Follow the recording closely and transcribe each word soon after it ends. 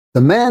The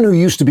man who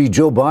used to be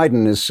Joe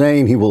Biden is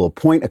saying he will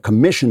appoint a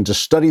commission to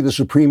study the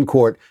Supreme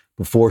Court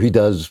before he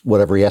does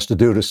whatever he has to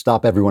do to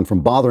stop everyone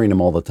from bothering him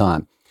all the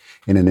time.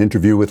 In an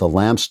interview with a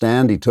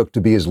lampstand he took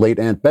to be his late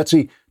Aunt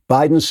Betsy,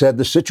 Biden said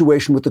the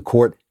situation with the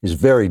court is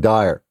very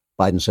dire.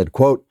 Biden said,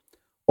 quote,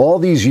 "All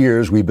these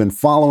years we've been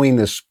following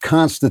this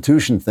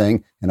Constitution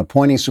thing and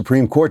appointing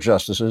Supreme Court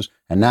justices,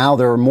 and now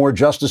there are more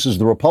justices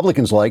the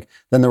Republicans like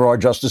than there are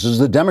justices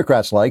the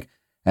Democrats like,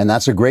 and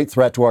that's a great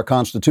threat to our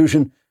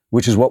Constitution,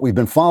 which is what we've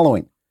been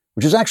following,"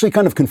 which is actually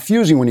kind of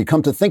confusing when you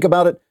come to think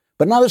about it,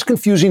 but not as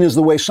confusing as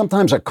the way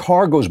sometimes a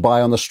car goes by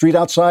on the street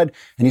outside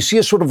and you see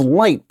a sort of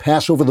light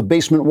pass over the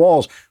basement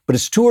walls, but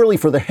it's too early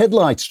for the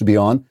headlights to be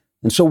on.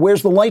 And so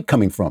where's the light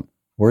coming from?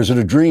 Or is it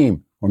a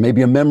dream? Or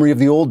maybe a memory of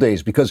the old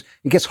days? Because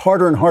it gets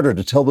harder and harder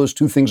to tell those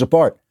two things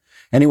apart.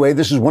 Anyway,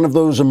 this is one of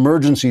those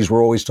emergencies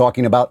we're always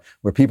talking about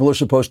where people are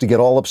supposed to get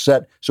all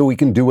upset so we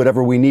can do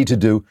whatever we need to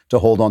do to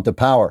hold on to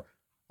power.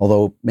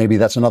 Although maybe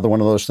that's another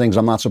one of those things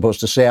I'm not supposed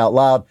to say out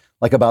loud,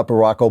 like about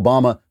Barack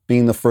Obama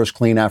being the first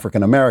clean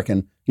African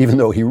American, even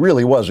though he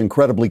really was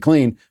incredibly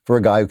clean for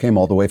a guy who came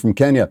all the way from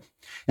Kenya.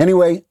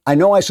 Anyway, I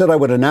know I said I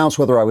would announce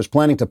whether I was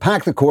planning to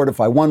pack the court if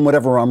I won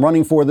whatever I'm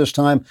running for this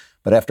time,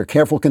 but after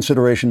careful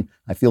consideration,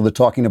 I feel that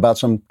talking about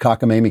some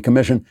cockamamie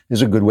commission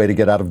is a good way to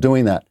get out of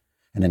doing that.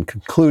 And in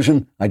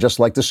conclusion, I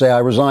just like to say I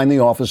resign the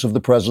office of the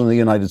President of the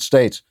United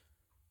States.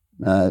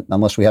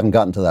 Unless we haven't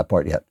gotten to that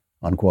part yet,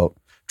 unquote.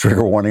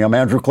 Trigger warning, I'm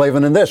Andrew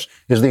Klavan, and this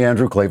is The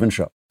Andrew Klavan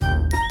Show.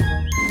 I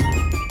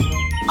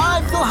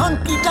feel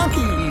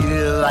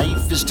hunky-dunky,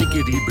 life is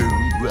tickety-boo.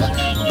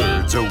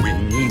 Birds are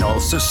winging,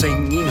 also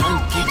singing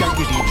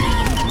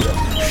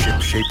hunky-dunky-doo.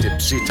 Ship-shaped,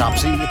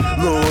 ipsy-topsy, the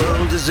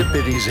world is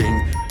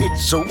zippity-zing.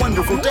 It's a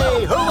wonderful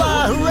day,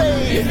 hurrah,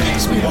 hooray! It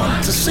makes me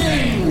want to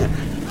sing.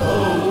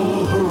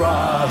 Oh,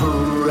 hurrah,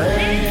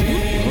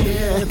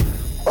 hooray!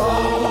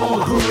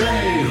 Oh,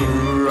 hooray,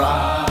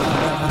 hurrah!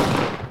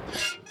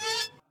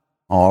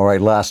 All right,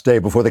 last day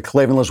before the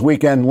Klavanless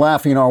weekend,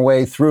 laughing our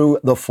way through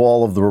the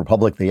fall of the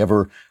Republic, the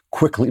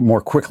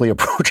more quickly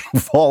approaching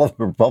fall of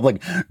the Republic.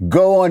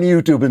 Go on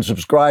YouTube and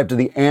subscribe to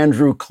the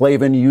Andrew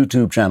Klavan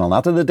YouTube channel,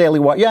 not to the Daily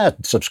Wire. Yeah,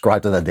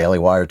 subscribe to the Daily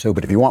Wire too.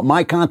 But if you want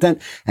my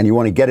content and you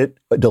want to get it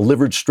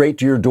delivered straight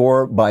to your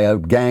door by a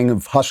gang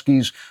of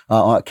Huskies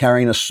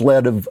carrying a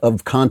sled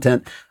of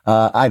content,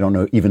 I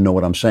don't even know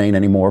what I'm saying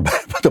anymore.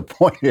 But the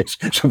point is,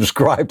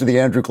 subscribe to the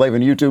Andrew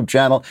Klavan YouTube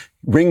channel.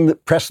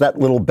 Press that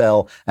little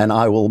bell, and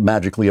I will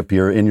magically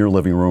appear in your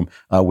living room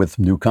with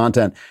new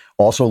content.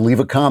 Also, leave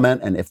a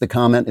comment, and if the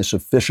comment is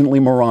sufficiently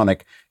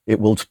moronic,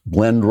 it will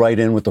blend right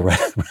in with the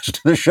rest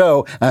of the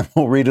show, and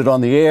we'll read it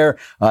on the air.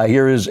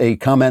 Here is a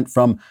comment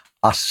from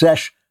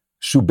Asesh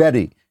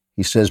Subedi.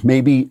 He says,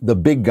 maybe the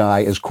big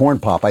guy is Corn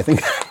Pop. I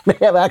think that may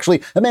have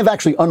actually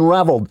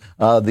unraveled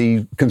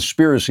the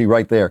conspiracy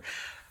right there.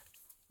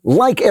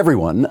 Like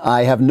everyone,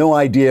 I have no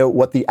idea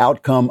what the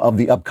outcome of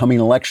the upcoming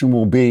election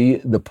will be.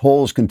 The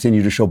polls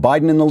continue to show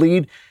Biden in the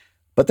lead,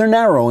 but they're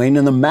narrowing,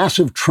 and the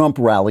massive Trump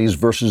rallies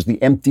versus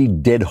the empty,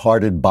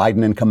 dead-hearted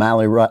Biden and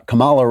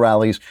Kamala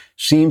rallies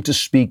seem to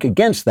speak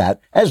against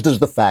that, as does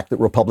the fact that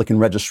Republican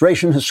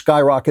registration has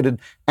skyrocketed,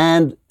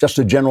 and just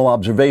a general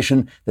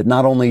observation that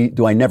not only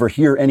do I never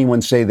hear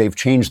anyone say they've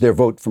changed their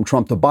vote from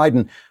Trump to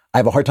Biden, I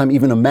have a hard time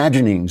even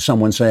imagining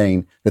someone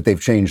saying that they've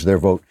changed their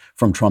vote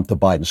from Trump to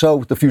Biden.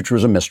 So the future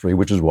is a mystery,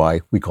 which is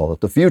why we call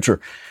it the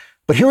future.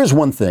 But here is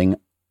one thing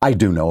I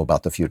do know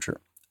about the future.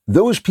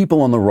 Those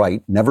people on the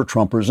right, never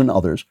Trumpers and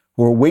others,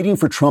 who are waiting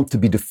for Trump to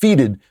be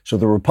defeated so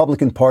the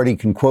Republican Party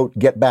can, quote,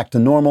 get back to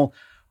normal,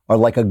 are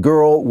like a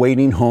girl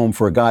waiting home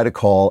for a guy to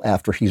call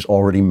after he's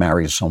already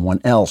married someone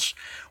else.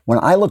 When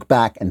I look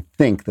back and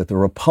think that the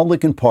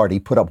Republican Party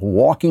put up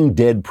walking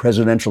dead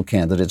presidential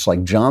candidates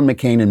like John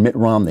McCain and Mitt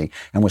Romney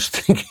and was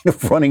thinking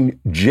of running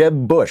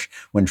Jeb Bush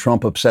when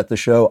Trump upset the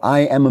show,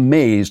 I am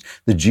amazed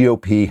the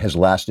GOP has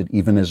lasted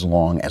even as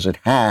long as it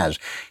has.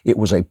 It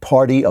was a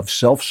party of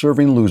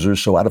self-serving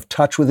losers so out of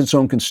touch with its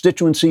own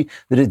constituency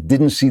that it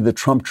didn't see the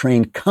Trump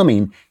train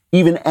coming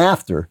even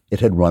after it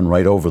had run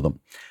right over them.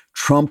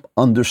 Trump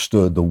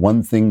understood the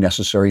one thing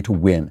necessary to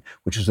win,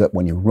 which is that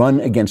when you run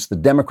against the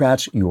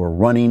Democrats, you are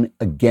running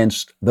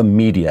against the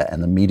media,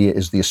 and the media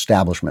is the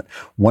establishment.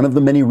 One of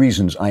the many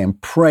reasons I am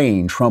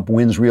praying Trump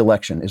wins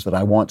re-election is that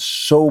I want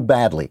so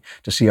badly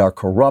to see our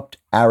corrupt,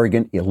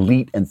 arrogant,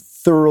 elite, and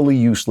thoroughly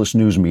useless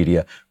news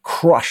media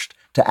crushed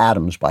to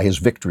atoms by his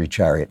victory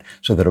chariot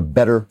so that a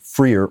better,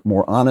 freer,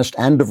 more honest,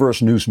 and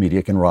diverse news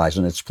media can rise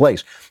in its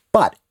place.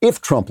 But if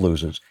Trump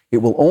loses, it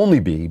will only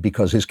be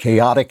because his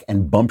chaotic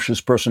and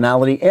bumptious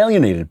personality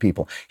alienated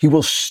people. He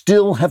will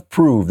still have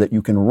proved that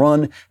you can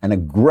run an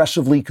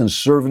aggressively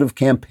conservative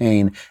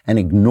campaign and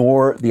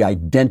ignore the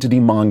identity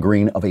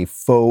mongering of a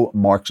faux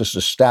Marxist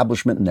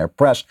establishment in their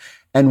press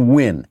and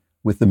win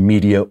with the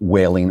media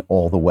wailing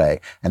all the way.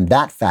 And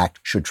that fact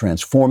should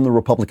transform the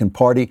Republican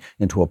Party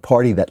into a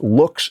party that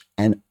looks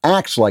and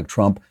acts like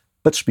Trump,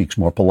 but speaks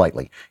more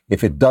politely.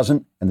 If it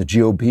doesn't, and the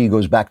GOP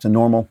goes back to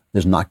normal,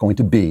 there's not going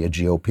to be a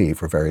GOP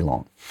for very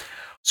long.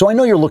 So I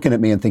know you're looking at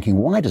me and thinking,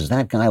 why does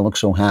that guy look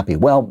so happy?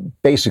 Well,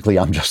 basically,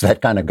 I'm just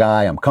that kind of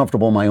guy. I'm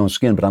comfortable in my own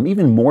skin, but I'm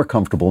even more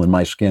comfortable in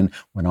my skin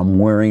when I'm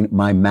wearing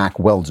my Mack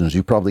Weldons.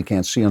 You probably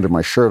can't see under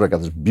my shirt. I got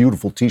this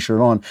beautiful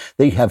t-shirt on.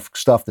 They have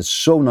stuff that's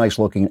so nice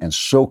looking and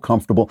so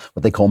comfortable,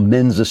 what they call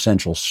men's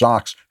essentials: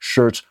 socks,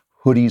 shirts,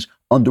 hoodies,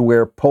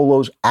 underwear,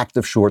 polos,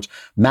 active shorts.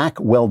 Mack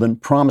Weldon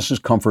promises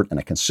comfort and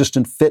a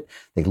consistent fit.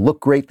 They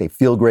look great. They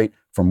feel great.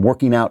 From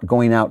working out,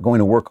 going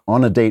to work,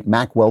 on a date,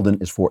 Mack Weldon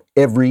is for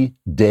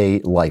everyday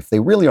life. They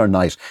really are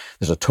nice.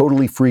 There's a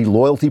totally free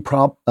loyalty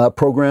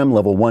program.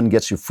 Level 1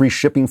 gets you free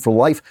shipping for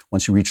life.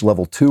 Once you reach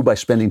level 2, by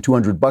spending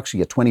 $200, you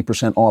get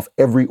 20% off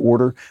every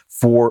order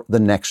for the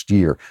next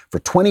year.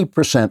 For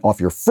 20% off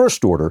your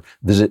first order,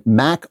 visit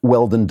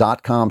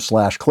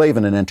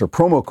MackWeldon.com/Klavan and enter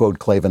promo code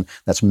Klavan.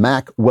 That's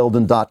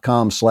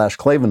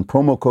MackWeldon.com/Klavan,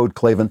 promo code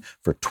Klavan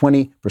for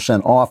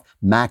 20% off.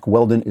 Mack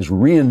Weldon is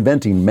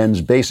reinventing men's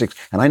basics.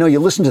 And I know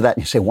you listen to that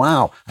and you say,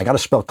 wow, I got to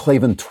spell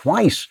Klavan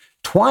twice.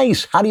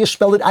 How do you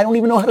spell it? I don't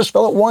even know how to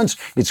spell it once.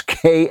 It's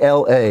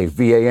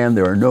Klavan.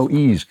 There are no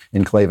E's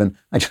in Klavan.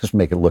 I just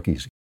make it look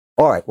easy.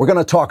 All right, we're going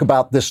to talk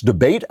about this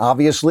debate,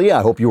 obviously.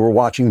 I hope you were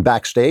watching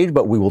backstage,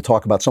 but we will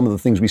talk about some of the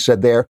things we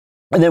said there.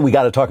 And then we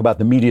got to talk about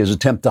the media's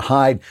attempt to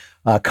hide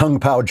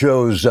Kung Pao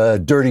Zhou's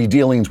dirty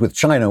dealings with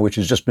China, which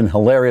has just been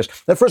hilarious.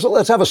 But first,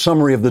 let's have a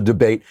summary of the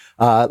debate.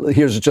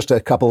 Here's just a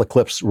couple of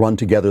clips run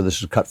together.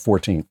 This is cut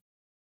 14.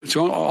 It's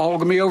all going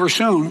to be over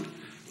soon.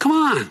 Come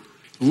on.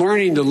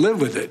 Learning to live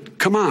with it.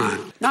 Come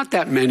on. Not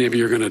that many of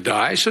you are going to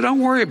die, so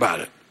don't worry about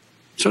it.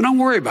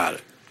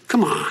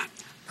 Come on.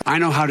 I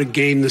know how to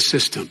game the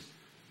system.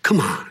 Come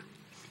on.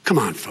 Come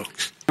on,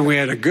 folks. And we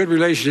had a good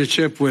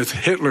relationship with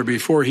Hitler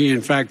before he,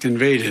 in fact,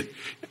 invaded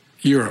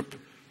Europe,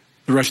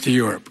 the rest of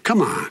Europe.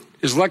 Come on.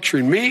 Is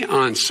lecturing me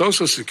on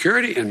Social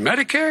Security and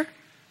Medicare?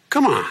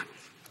 Come on.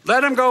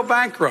 Let him go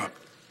bankrupt.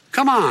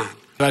 Come on.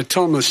 I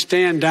told him to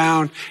stand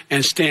down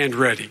and stand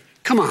ready.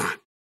 Come on.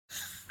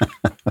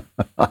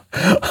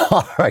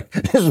 All right.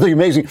 This is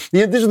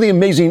the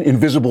amazing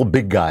invisible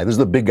big guy. This is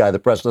the big guy the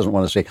press doesn't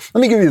want to see.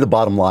 Let me give you the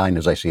bottom line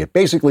as I see it.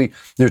 Basically,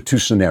 there are two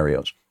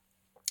scenarios.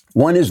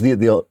 One is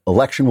the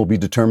election will be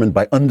determined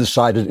by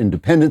undecided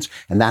independents,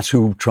 and that's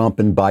who Trump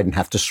and Biden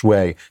have to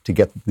sway to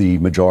get the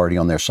majority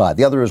on their side.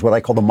 The other is what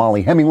I call the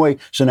Mollie Hemingway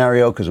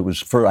scenario, because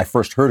I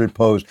first heard it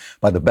posed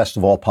by the best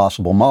of all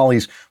possible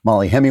Mollies,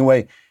 Mollie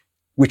Hemingway,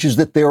 which is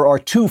that there are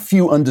too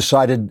few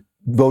undecided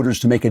voters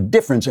to make a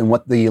difference, and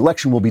what the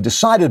election will be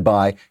decided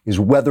by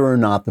is whether or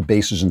not the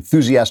base is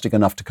enthusiastic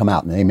enough to come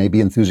out. And they may be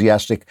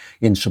enthusiastic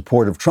in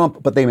support of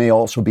Trump, but they may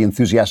also be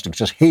enthusiastic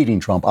just hating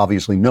Trump.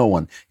 Obviously, no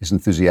one is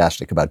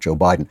enthusiastic about Joe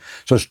Biden.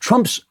 So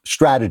Trump's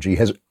strategy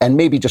has, and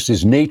maybe just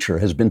his nature,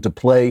 has been to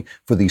play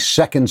for the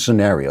second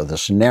scenario, the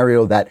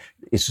scenario that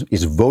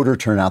is voter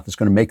turnout that's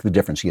going to make the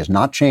difference. He has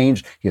not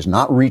changed. He has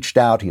not reached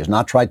out. He has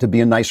not tried to be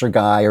a nicer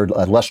guy or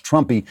less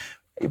Trumpy.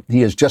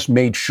 He has just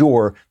made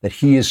sure that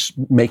he is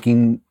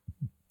letting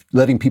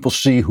people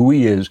see who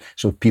he is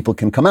so people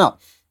can come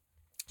out.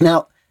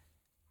 Now,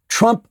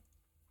 Trump,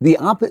 the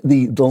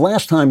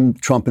last time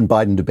Trump and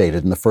Biden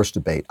debated in the first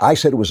debate, I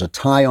said it was a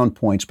tie on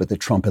points, but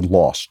that Trump had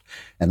lost.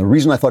 And the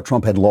reason I thought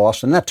Trump had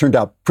lost, and that turned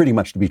out pretty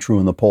much to be true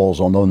in the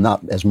polls, although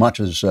not as much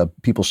as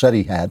people said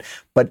he had,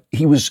 but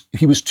he was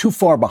too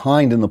far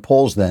behind in the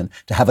polls then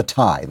to have a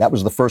tie. That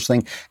was the first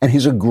thing. And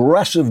his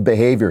aggressive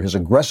behavior, his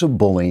aggressive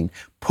bullying,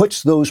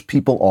 puts those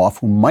people off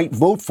who might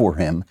vote for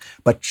him,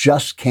 but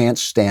just can't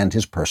stand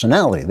his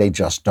personality. They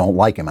just don't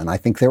like him. And I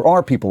think there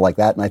are people like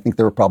that, and I think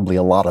there are probably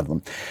a lot of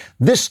them.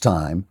 This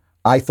time,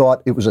 I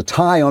thought it was a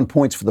tie on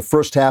points for the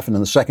first half, and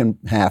in the second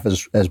half,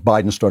 as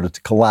Biden started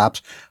to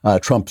collapse,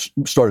 Trump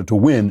started to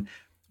win.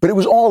 But it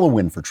was all a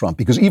win for Trump,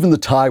 because even the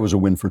tie was a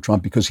win for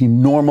Trump, because he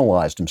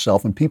normalized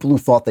himself, and people who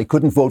thought they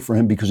couldn't vote for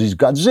him because he's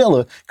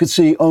Godzilla could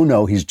see, oh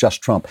no, he's just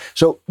Trump.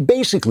 So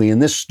basically in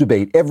this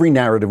debate, every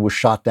narrative was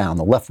shot down.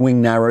 The left-wing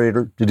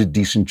narrator did a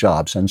decent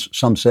job. Since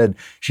some said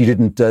she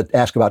didn't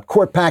ask about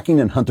court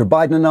packing and Hunter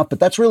Biden enough, but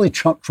that's really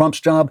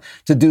Trump's job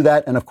to do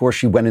that. And of course,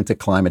 she went into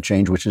climate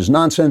change, which is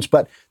nonsense,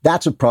 but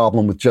that's a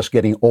problem with just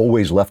getting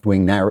always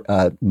left-wing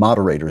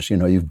moderators. You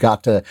know, we've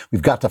got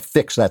to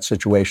fix that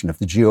situation. If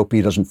the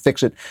GOP doesn't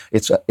fix it,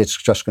 it's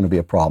just going to be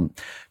a problem.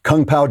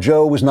 Kung Pao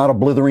Zhou was not a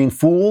blithering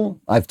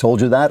fool. I've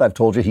told you that. I've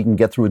told you he can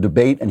get through a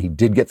debate, and he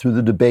did get through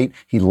the debate.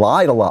 He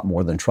lied a lot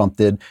more than Trump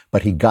did,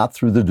 but he got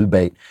through the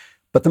debate.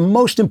 But the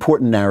most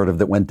important narrative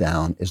that went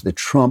down is that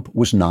Trump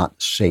was not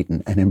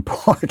Satan. And in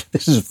part,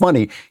 this is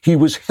funny, he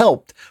was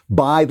helped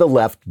by the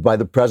left, by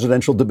the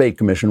Presidential Debate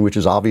Commission, which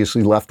is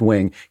obviously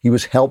left-wing. He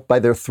was helped by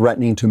their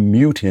threatening to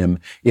mute him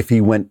if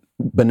he went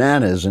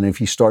bananas and if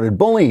he started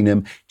bullying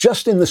him.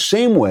 Just in the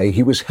same way,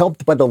 he was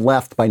helped by the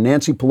left, by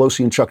Nancy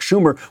Pelosi and Chuck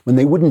Schumer, when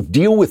they wouldn't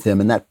deal with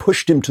him, and that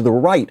pushed him to the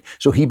right.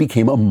 So he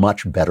became a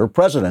much better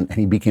president, and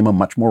he became a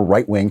much more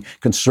right-wing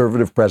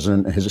conservative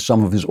president, and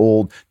some of his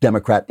old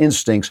Democrat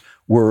instincts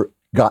were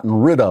gotten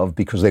rid of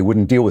because they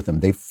wouldn't deal with him.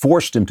 They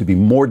forced him to be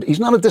more, he's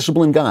not a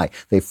disciplined guy.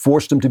 They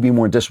forced him to be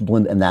more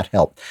disciplined, and that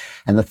helped.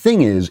 And the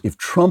thing is, if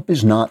Trump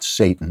is not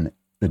Satan,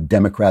 the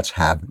Democrats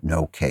have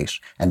no case.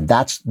 And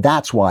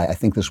that's why I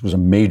think this was a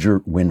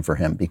major win for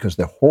him, because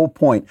the whole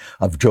point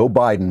of Joe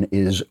Biden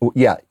is,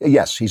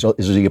 yes,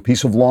 is he a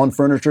piece of lawn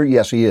furniture?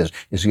 Yes, he is.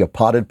 Is he a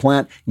potted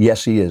plant?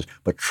 Yes, he is.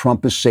 But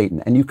Trump is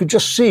Satan. And you could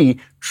just see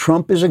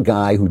Trump is a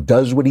guy who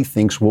does what he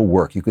thinks will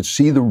work. You could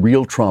see the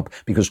real Trump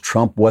because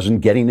Trump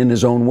wasn't getting in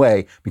his own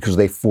way because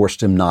they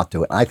forced him not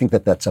to. And I think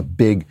that that's a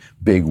big,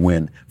 big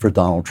win for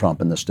Donald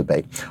Trump in this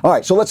debate. All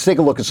right, so let's take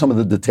a look at some of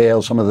the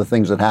details, some of the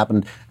things that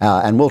happened,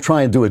 and we'll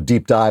try and do a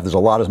deep dive. There's a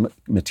lot of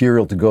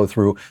material to go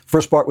through.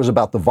 First part was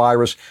about the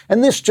virus,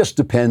 and this just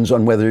depends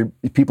on whether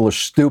people are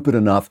stupid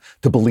enough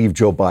to believe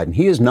Joe Biden.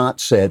 He has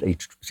not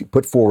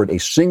put forward a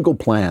single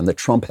plan that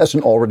Trump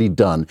hasn't already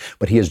done,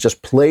 but he has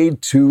just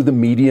played to the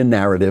media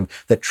narrative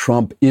that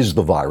Trump is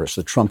the virus,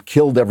 that Trump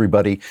killed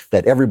everybody,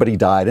 that everybody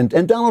died.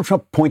 And Donald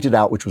Trump pointed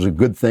out, which was a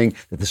good thing,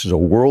 that this is a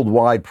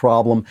worldwide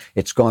problem.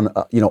 It's gone,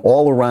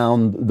 all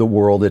around the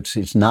world.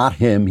 It's not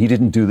him. He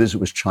didn't do this. It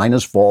was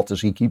China's fault,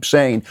 as he keeps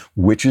saying,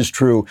 which is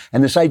true.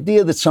 And this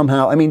idea that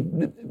somehow,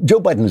 Joe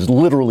Biden has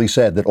literally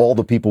said that all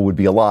the people would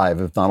be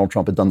alive if Donald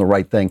Trump had done the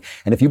right thing.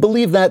 And if you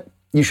believe that,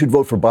 you should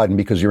vote for Biden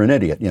because you're an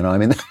idiot.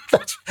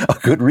 That's a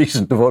good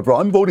reason to vote for.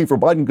 I'm voting for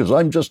Biden because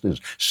I'm just as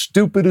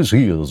stupid as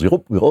he is.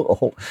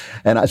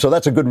 And so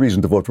that's a good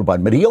reason to vote for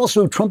Biden. But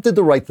Trump did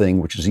the right thing,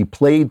 which is he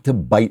played to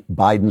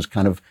Biden's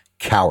kind of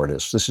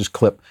cowardice. This is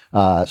clip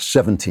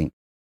 17.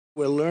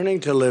 We're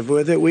learning to live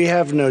with it. We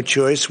have no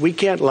choice. We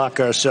can't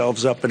lock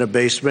ourselves up in a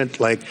basement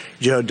like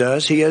Joe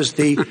does. He has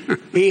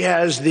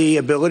the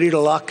ability to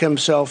lock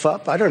himself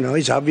up. I don't know.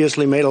 He's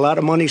obviously made a lot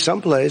of money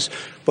someplace,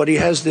 but he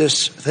has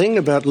this thing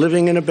about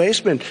living in a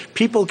basement.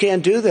 People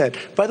can't do that.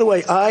 By the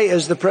way, I,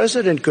 as the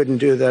president, couldn't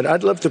do that.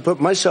 I'd love to put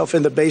myself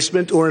in the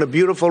basement or in a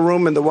beautiful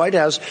room in the White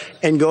House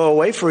and go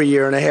away for a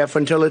year and a half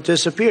until it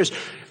disappears.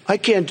 I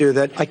can't do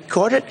that. I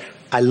caught it.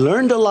 I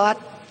learned a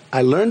lot.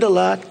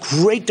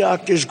 Great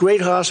doctors, great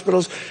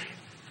hospitals.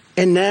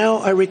 And now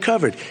I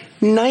recovered.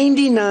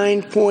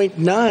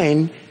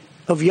 99.9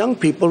 of young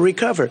people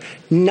recover.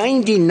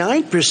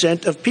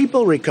 99% of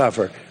people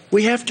recover.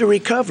 We have to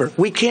recover.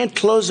 We can't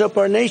close up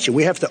our nation.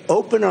 We have to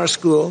open our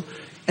school,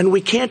 and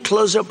we can't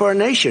close up our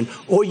nation,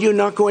 or you're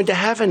not going to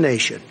have a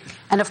nation.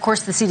 And of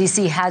course, the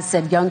CDC has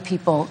said young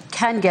people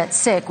can get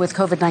sick with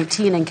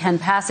COVID-19 and can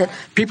pass it.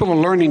 People are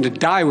learning to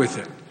die with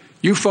it.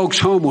 You folks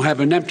home will have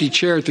an empty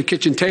chair at the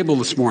kitchen table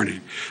this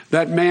morning.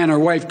 That man or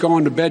wife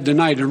going to bed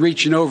tonight and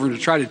reaching over to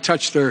try to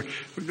touch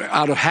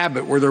out of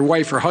habit where their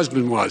wife or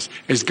husband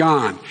is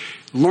gone.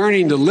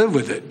 Learning to live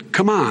with it.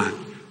 Come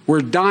on.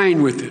 We're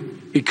dying with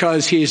it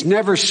because he has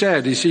never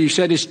said, you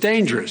said it's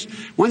dangerous.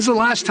 When's the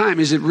last time?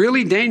 Is it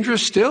really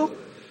dangerous still?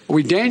 Are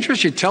we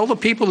dangerous? You tell the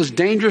people it's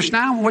dangerous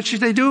now? What should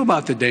they do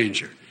about the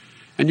danger?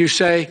 And you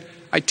say,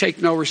 I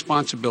take no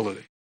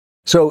responsibility.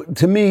 So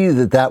to me,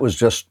 that was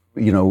just,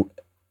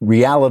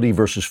 reality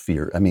versus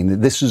fear.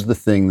 This is the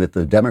thing that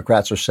the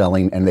Democrats are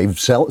selling, and they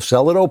sell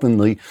it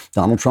openly.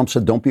 Donald Trump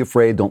said, don't be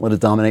afraid. Don't let it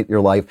dominate your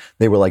life.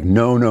 They were like,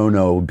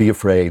 no, be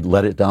afraid.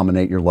 Let it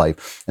dominate your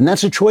life. And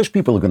that's a choice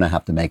people are going to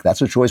have to make.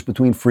 That's a choice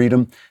between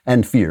freedom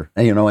and fear.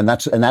 And,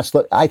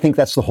 I think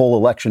that's the whole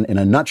election in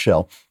a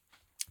nutshell.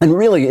 And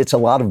really, it's a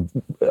lot of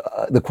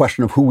the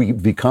question of who we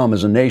become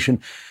as a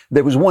nation.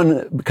 There was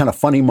one kind of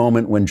funny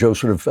moment when Joe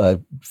sort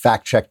of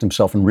fact-checked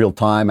himself in real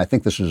time. I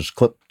think this is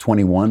clip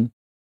 21.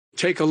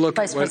 Take a look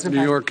at what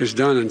New York has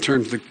done in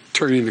terms of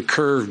turning the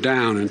curve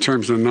down in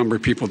terms of the number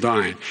of people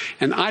dying.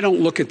 And I don't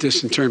look at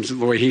this in terms of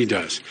the way he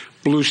does.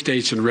 Blue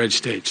states and red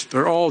states.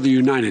 They're all the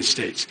United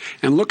States.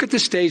 And look at the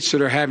states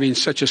that are having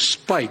such a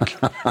spike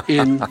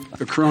in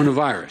the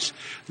coronavirus.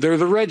 They're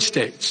the red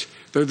states.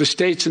 They're the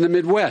states in the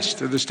Midwest.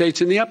 They're the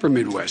states in the upper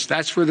Midwest.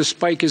 That's where the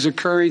spike is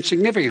occurring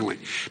significantly.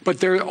 But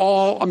they're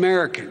all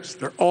Americans.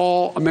 They're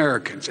all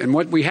Americans. And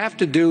what we have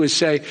to do is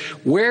say,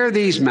 wear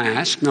these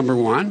masks, number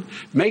one.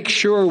 Make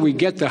sure we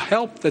get the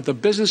help that the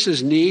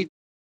businesses need.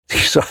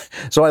 So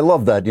I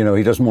love that.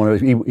 He doesn't want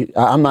to.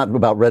 I'm not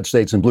about red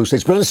states and blue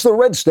states, but it's the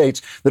red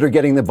states that are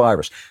getting the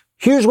virus.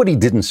 Here's what he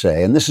didn't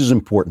say, and this is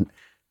important.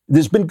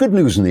 There's been good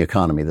news in the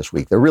economy this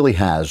week. There really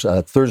has.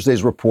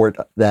 Thursday's report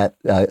that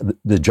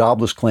the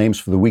jobless claims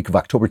for the week of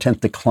October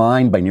 10th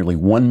declined by nearly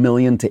 1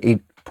 million to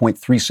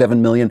 8.37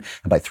 million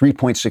and by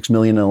 3.6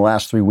 million in the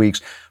last 3 weeks.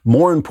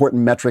 More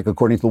important metric,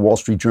 according to the Wall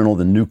Street Journal,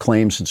 than new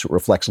claims, since it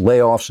reflects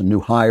layoffs and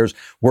new hires.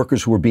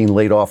 Workers who are being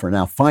laid off are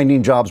now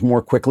finding jobs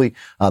more quickly.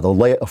 The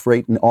layoff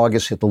rate in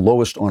August hit the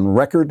lowest on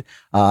record.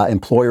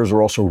 Employers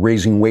are also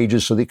raising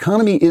wages. So the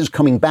economy is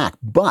coming back.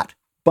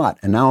 But,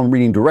 and now I'm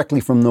reading directly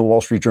from the Wall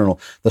Street Journal,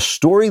 the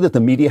story that the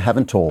media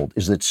haven't told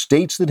is that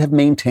states that have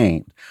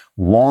maintained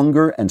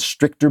longer and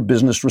stricter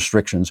business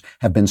restrictions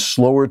have been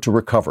slower to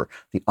recover.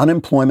 The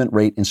unemployment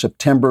rate in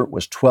September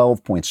was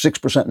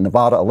 12.6% in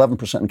Nevada,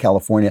 11% in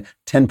California,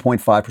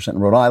 10.5% in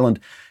Rhode Island,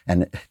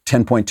 and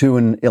 10.2%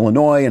 in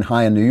Illinois and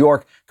high in New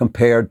York,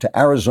 compared to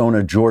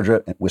Arizona,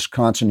 Georgia, and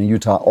Wisconsin and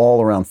Utah,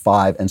 all around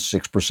 5% and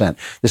 6%.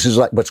 This is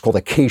like what's called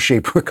a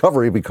K-shaped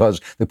recovery, because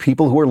the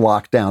people who are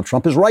locked down,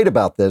 Trump is right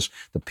about this,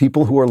 the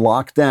people who are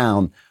locked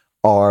down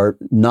are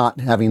not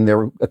having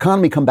their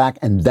economy come back,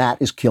 and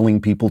that is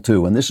killing people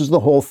too. And this is the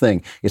whole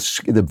thing.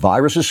 The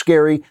virus is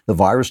scary. The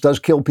virus does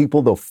kill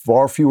people, though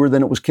far fewer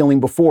than it was killing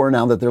before,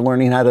 now that they're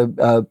learning how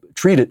to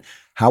treat it.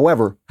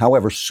 However,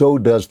 so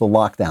does the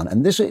lockdown.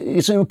 And this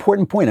is an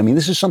important point. I mean,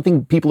 this is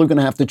something people are going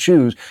to have to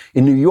choose.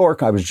 In New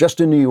York, I was just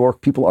in New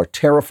York. People are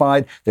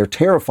terrified. They're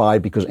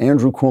terrified because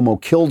Andrew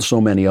Cuomo killed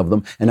so many of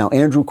them. And now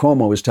Andrew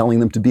Cuomo is telling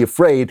them to be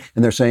afraid.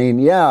 And they're saying,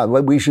 yeah,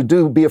 what we should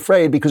do, be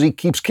afraid because he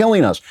keeps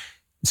killing us.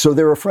 So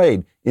they're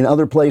afraid. In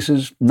other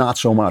places, not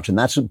so much. And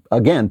that's,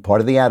 again,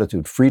 part of the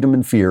attitude. Freedom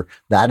and fear.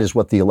 That is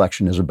what the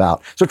election is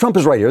about. So Trump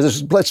is right here.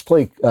 Let's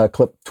play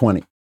clip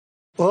 20.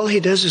 All he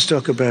does is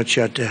talk about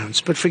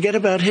shutdowns, but forget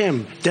about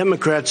him.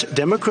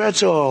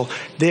 Democrats all,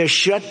 they're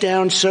shut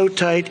down so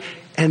tight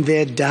and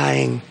they're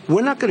dying.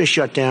 We're not going to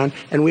shut down,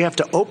 and we have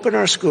to open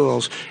our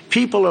schools.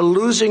 People are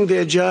losing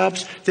their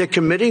jobs. They're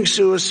committing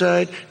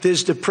suicide.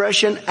 There's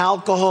depression,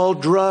 alcohol,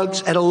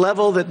 drugs at a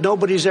level that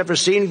nobody's ever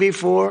seen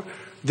before.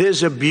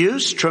 There's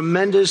abuse,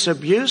 tremendous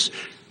abuse.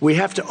 We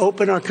have to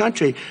open our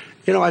country.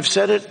 You know, I've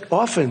said it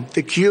often.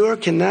 The cure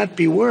cannot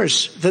be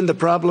worse than the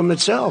problem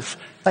itself.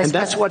 And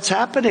that's what's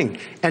happening.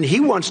 And he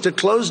wants to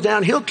close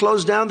down. He'll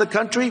close down the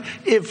country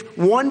if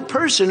one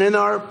person in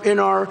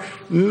our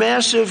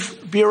massive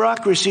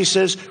bureaucracy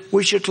says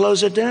we should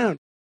close it down.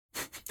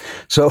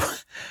 So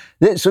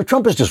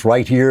Trump is just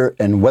right here,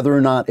 and whether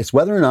or not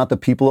the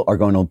people are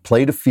going to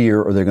play to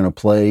fear or they're going to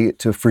play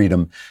to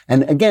freedom.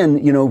 And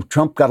again, you know,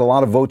 Trump got a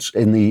lot of votes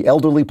in the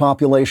elderly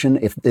population.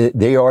 If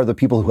they are the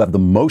people who have the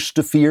most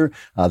to fear,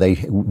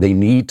 they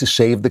need to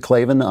save the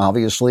Klavan,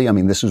 obviously. I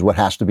mean, this is what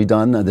has to be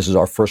done. This is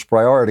our first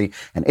priority.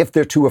 And if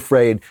they're too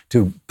afraid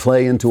to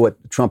play into what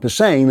Trump is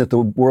saying, that the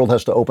world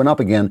has to open up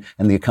again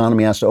and the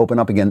economy has to open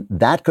up again,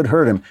 that could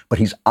hurt him. But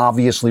he's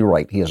obviously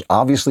right. He is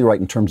obviously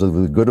right in terms of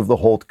the good of the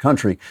whole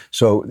country.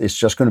 So it's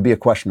just going to be a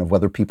question of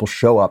whether people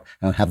show up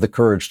and have the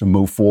courage to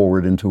move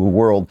forward into a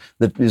world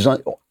that is,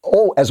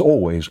 as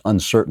always,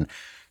 uncertain.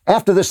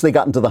 After this, they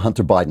got into the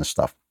Hunter Biden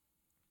stuff.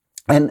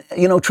 And,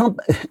 you know,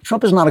 Trump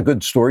is not a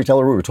good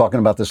storyteller. We were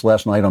talking about this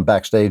last night on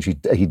Backstage.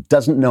 He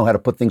doesn't know how to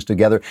put things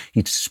together.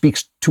 He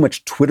speaks too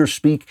much Twitter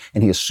speak,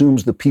 and he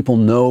assumes that people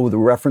know the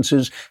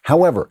references.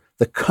 However,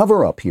 the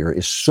cover-up here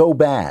is so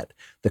bad.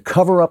 The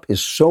cover-up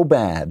is so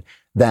bad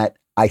that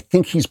I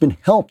think he's been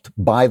helped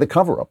by the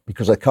cover-up,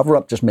 because the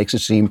cover-up just makes it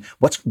seem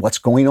what's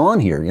going on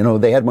here. You know,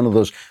 they had one of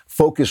those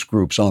focus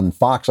groups on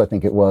Fox, I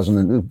think it was,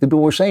 and the people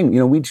were saying, you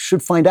know, we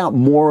should find out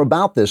more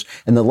about this.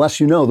 And the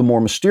less you know, the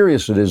more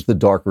mysterious it is, the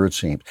darker it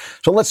seems.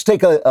 So let's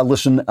take a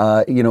listen.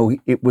 You know,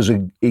 it was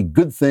a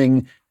good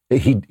thing.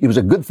 It was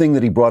a good thing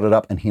that he brought it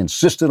up and he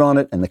insisted on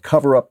it. And the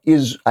cover-up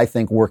is, I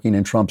think, working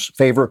in Trump's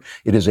favor.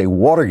 It is a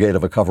Watergate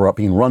of a cover-up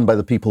being run by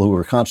the people who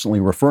are constantly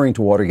referring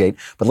to Watergate.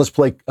 But let's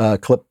play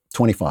clip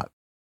 25.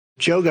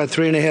 Joe got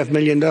 $3.5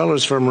 million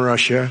from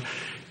Russia,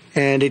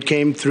 and it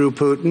came through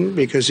Putin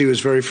because he was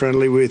very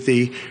friendly with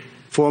the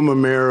former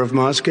mayor of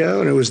Moscow,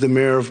 and it was the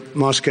mayor of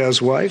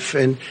Moscow's wife.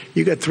 And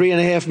you got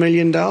 $3.5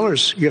 million.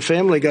 Your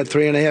family got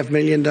 $3.5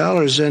 million.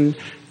 And,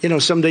 you know,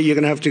 someday you're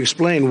going to have to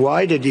explain,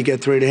 why did you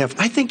get $3.5?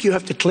 I think you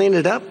have to clean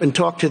it up and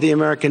talk to the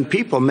American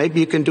people. Maybe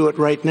you can do it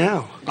right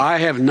now. I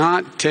have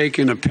not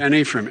taken a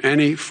penny from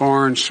any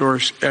foreign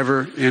source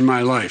ever in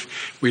my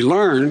life. We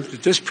learned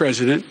that this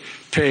president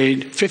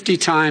paid 50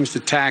 times the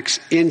tax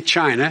in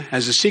China,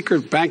 has a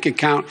secret bank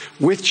account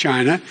with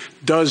China,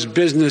 does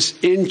business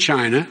in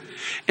China,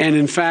 and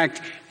in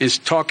fact is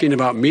talking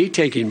about me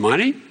taking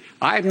money.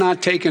 I have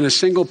not taken a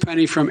single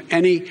penny from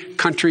any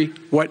country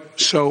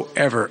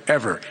whatsoever,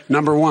 ever.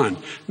 Number one.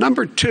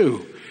 Number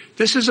two,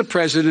 this is a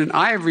president.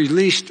 I have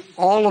released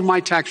all of my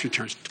tax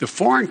returns. The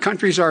foreign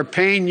countries are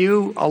paying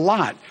you a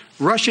lot.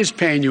 Russia's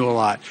paying you a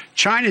lot.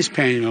 China's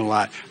paying you a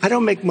lot. I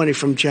don't make money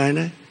from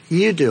China.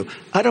 You do.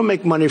 I don't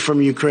make money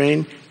from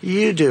Ukraine.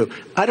 You do.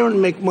 I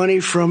don't make money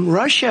from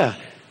Russia.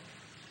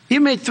 You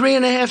made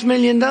 $3.5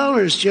 million,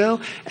 Joe,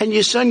 and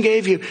your son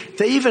gave you.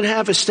 They even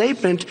have a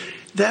statement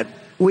that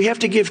we have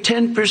to give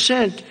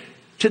 10%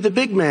 to the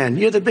big man.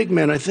 You're the big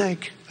man, I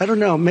think. I don't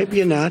know. Maybe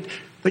you're not,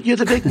 but you're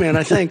the big man,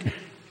 I think.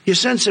 Your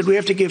son said we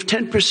have to give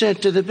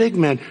 10% to the big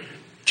man.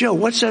 Joe,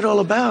 what's that all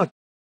about?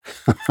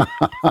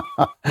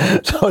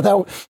 So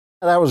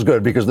that was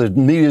good, because the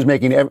media is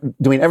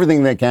doing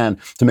everything they can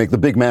to make the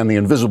big man the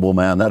invisible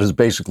man. That is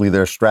basically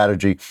their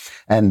strategy.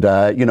 And,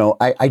 you know,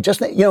 I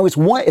just, you know,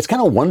 it's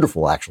kind of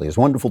wonderful, actually. It's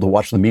wonderful to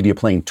watch the media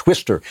playing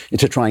Twister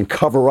to try and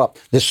cover up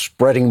this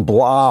spreading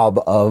blob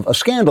of a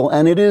scandal.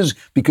 And it is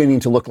beginning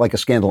to look like a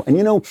scandal. And,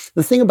 you know,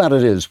 the thing about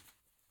it is,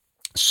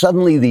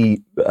 suddenly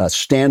the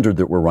standard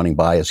that we're running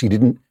by is he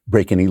didn't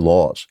break any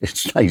laws.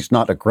 He's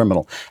not a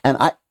criminal. And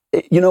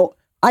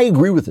I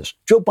agree with this.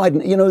 Joe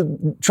Biden, you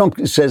know,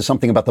 Trump says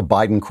something about the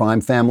Biden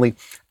crime family.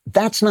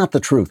 That's not the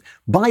truth.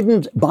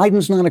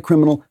 Biden's not a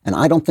criminal, and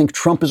I don't think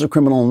Trump is a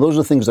criminal, and those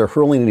are things they're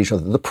hurling at each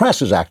other. The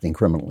press is acting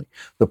criminally.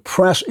 The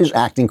press is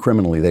acting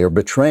criminally. They are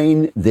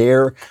betraying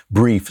their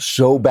brief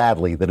so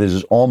badly that it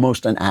is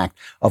almost an act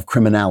of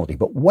criminality.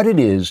 But what it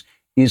is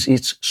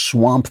it's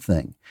Swamp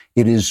Thing.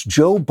 It is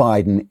Joe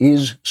Biden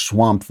is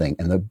Swamp Thing,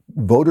 and the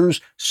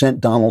voters sent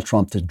Donald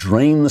Trump to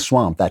drain the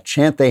swamp. That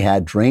chant they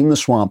had, drain the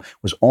swamp,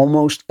 was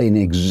almost an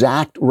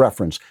exact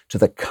reference to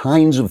the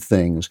kinds of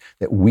things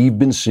that we've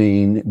been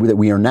seeing, that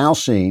we are now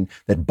seeing,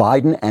 that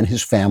Biden and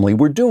his family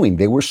were doing.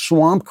 They were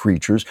swamp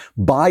creatures.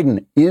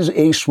 Biden is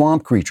a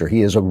swamp creature.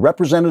 He is a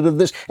representative of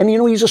this. And,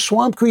 he's a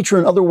swamp creature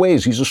in other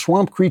ways. He's a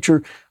swamp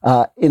creature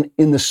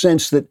in the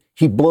sense that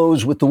he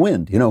blows with the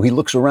wind. He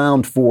looks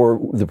around for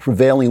the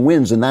prevailing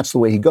winds, and that's the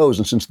way he goes.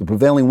 And since the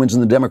prevailing winds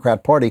in the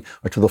Democrat Party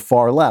are to the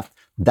far left,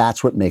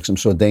 that's what makes him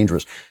so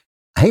dangerous.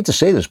 I hate to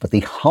say this, but the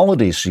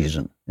holiday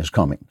season is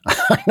coming.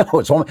 I know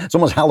it's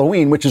almost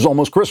Halloween, which is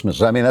almost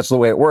Christmas. I mean, that's the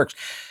way it works.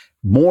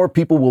 More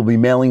people will be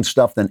mailing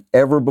stuff than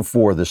ever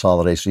before this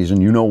holiday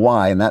season. You know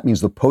why, and that means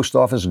the post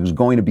office is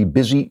going to be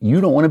busy.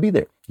 You don't want to be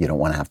there. You don't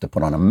want to have to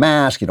put on a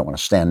mask. You don't want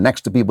to stand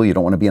next to people. You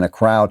don't want to be in a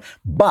crowd.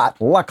 But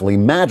luckily,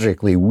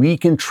 magically, we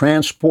can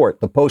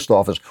transport the post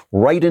office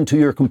right into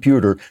your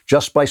computer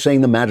just by saying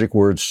the magic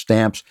word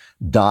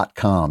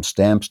stamps.com.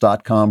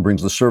 Stamps.com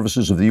brings the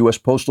services of the U.S.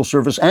 Postal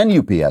Service and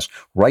UPS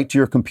right to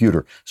your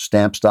computer.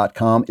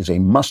 Stamps.com is a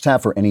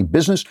must-have for any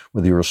business,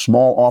 whether you're a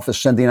small office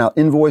sending out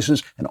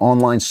invoices, an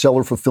online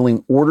seller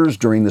fulfilling orders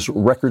during this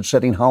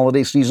record-setting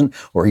holiday season,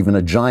 or even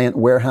a giant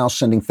warehouse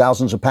sending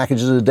thousands of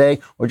packages a day,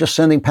 or just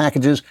sending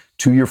packages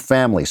to your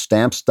family.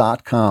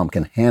 Stamps.com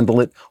can handle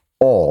it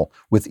all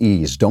with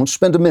ease. Don't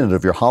spend a minute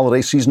of your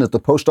holiday season at the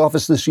post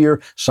office this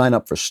year. Sign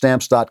up for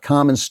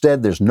Stamps.com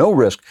instead. There's no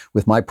risk.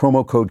 With my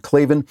promo code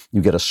Klavan,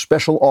 you get a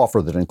special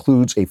offer that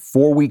includes a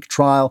 4-week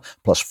trial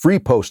plus free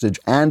postage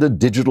and a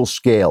digital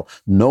scale.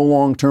 No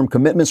long-term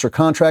commitments or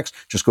contracts.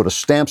 Just go to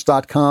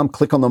Stamps.com,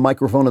 click on the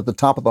microphone at the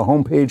top of the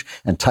homepage,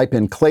 and type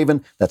in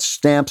Klavan. That's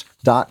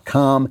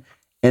Stamps.com.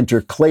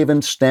 Enter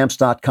Klavan,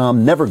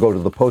 Stamps.com. Never go to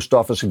the post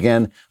office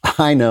again.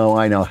 I know.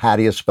 How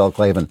do you spell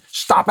Klavan?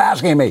 Stop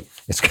asking me.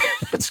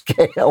 It's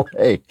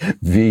K-L-A-V-A-N.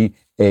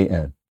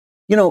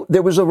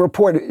 There was a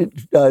report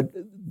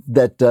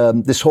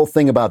that this whole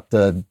thing about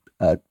Biden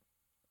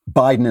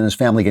and his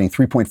family getting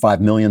 $3.5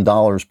 million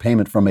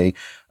payment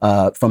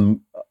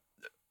from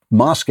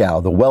Moscow,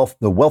 the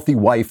wealthy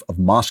wife of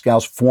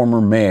Moscow's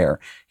former mayor.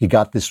 He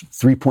got this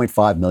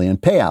 $3.5 million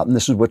payout, and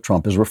this is what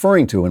Trump is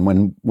referring to. And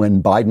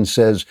when Biden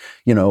says,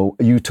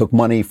 you took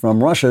money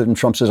from Russia, and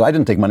Trump says, I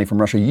didn't take money from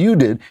Russia, you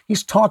did.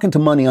 He's talking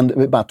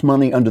about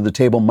money under the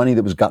table, money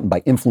that was gotten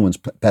by influence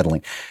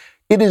peddling.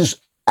 It is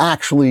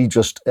actually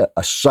just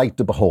a sight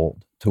to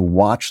behold to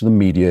watch the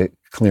media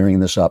clearing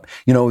this up.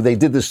 They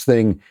did this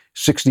thing,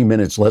 60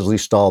 Minutes. Leslie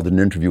Stahl did an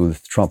interview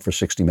with Trump for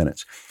 60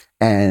 Minutes.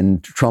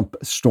 And Trump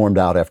stormed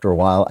out after a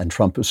while, and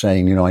Trump was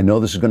saying, I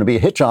know this is going to be a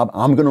hit job.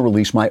 I'm going to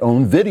release my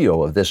own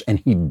video of this. And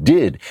he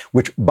did,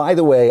 which, by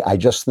the way, I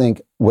just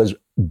think was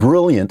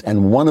brilliant.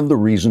 And one of the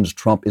reasons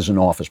Trump is in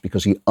office,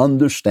 because he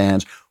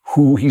understands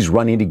who he's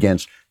running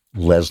against.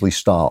 Leslie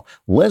Stahl.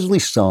 Leslie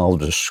Stahl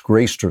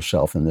disgraced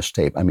herself in this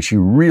tape. I mean, she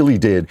really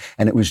did.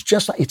 And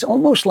it's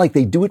almost like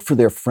they do it for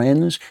their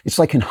friends. It's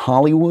like in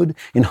Hollywood.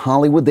 In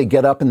Hollywood, they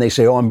get up and they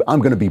say, I'm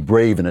going to be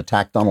brave and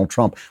attack Donald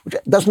Trump, which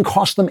doesn't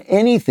cost them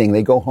anything.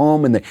 They go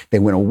home and they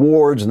win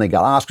awards and they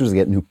got Oscars, they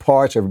get new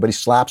parts, everybody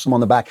slaps them on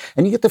the back.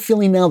 And you get the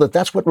feeling now that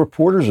that's what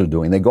reporters are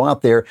doing. They go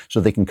out there so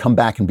they can come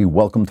back and be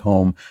welcomed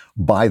home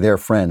by their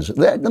friends.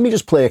 Let me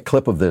just play a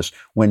clip of this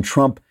when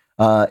Trump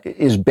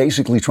is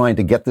basically trying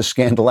to get this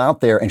scandal out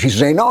there. And she's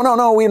saying,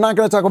 no, we're not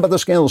going to talk about the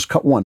scandals.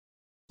 Cut one.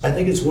 I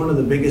think it's one of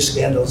the biggest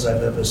scandals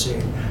I've ever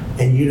seen,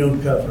 and you don't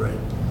cover it.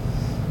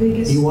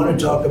 You want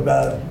to talk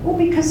about... Well,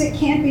 because it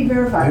can't be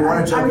verified. You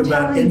want to talk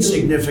about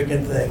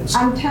insignificant things.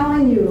 I'm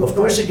telling you. Of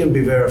course it can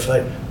be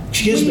verified.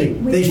 Excuse me,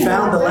 they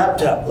found the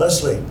laptop.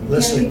 Leslie. It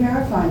can't be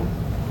verified.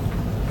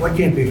 What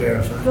can't be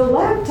verified? The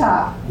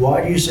laptop.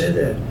 Why do you say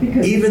that?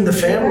 Because even the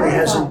family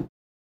hasn't...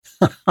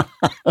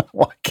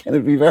 Why can't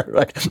it be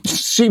verified?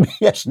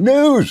 CBS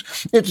News.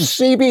 It's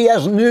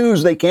CBS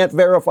News. They can't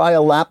verify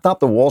a laptop.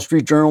 The Wall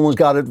Street Journal has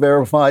got it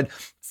verified.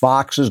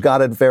 Fox has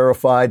got it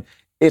verified.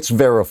 It's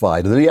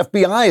verified. The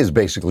FBI is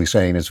basically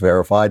saying it's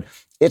verified.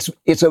 It's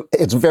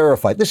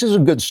verified. This is a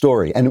good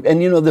story. And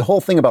the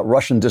whole thing about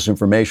Russian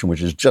disinformation,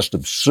 which is just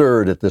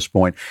absurd at this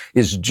point,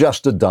 is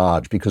just a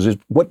dodge, because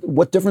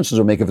what difference does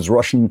it make if it's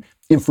Russian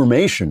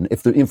information,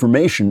 if the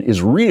information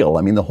is real?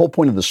 I mean, the whole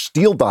point of the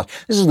Steele dossier,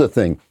 this is the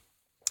thing.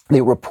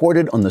 They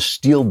reported on the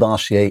Steele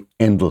dossier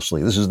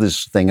endlessly. This is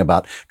this thing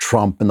about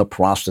Trump and the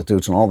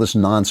prostitutes and all this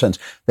nonsense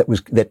that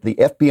the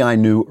FBI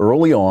knew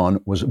early on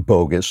was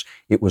bogus.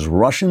 It was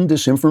Russian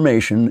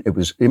disinformation. It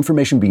was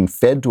information being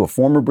fed to a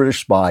former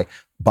British spy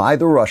by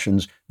the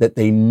Russians that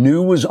they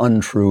knew was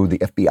untrue. The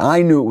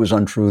FBI knew it was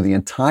untrue. The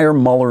entire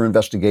Mueller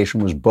investigation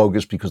was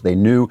bogus because they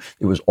knew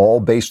it was all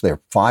based, their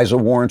FISA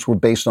warrants were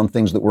based on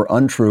things that were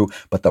untrue,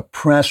 but the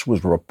press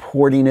was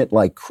reporting it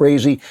like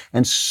crazy.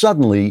 And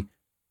suddenly,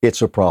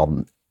 it's a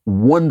problem.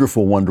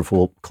 Wonderful,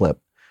 wonderful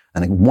clip.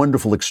 and a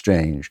wonderful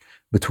exchange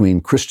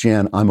between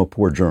Christiane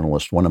Amanpour,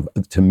 journalist,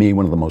 to me,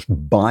 one of the most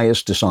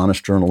biased,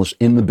 dishonest journalists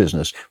in the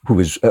business,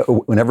 who is,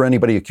 whenever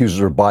anybody accuses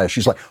her of bias,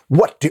 she's like,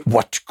 what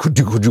could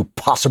you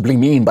possibly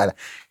mean by that?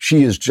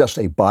 She is just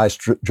a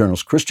biased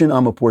journalist, Christiane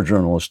Amanpour,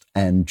 journalist,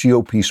 and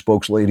GOP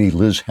spokeslady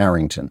Liz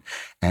Harrington.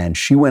 And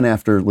she went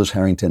after Liz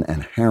Harrington,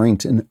 and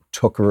Harrington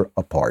took her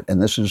apart.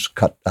 And this is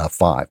cut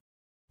 5.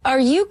 Are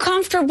you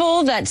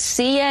comfortable that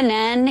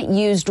CNN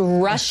used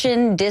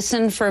Russian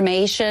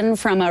disinformation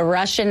from a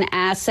Russian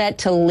asset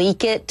to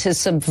leak it to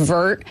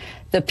subvert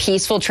the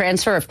peaceful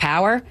transfer of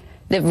power?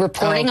 The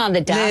reporting on the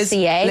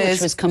dossier,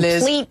 which was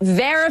complete,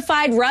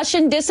 verified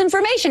Russian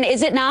disinformation.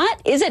 Is it not?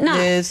 Is it not?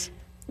 Liz,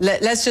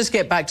 let's just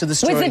get back to the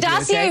story. Was the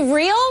dossier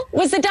real?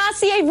 Was the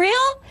dossier real?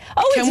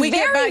 Oh, it's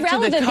very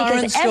relevant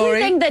because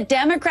everything that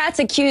Democrats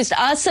accused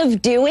us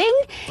of doing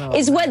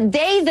is what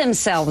they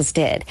themselves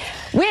did.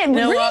 Rudy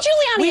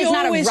Giuliani is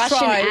not a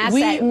Russian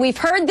asset, and we've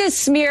heard this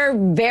smear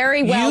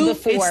very well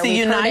before. It's the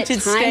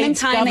United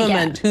States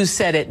government who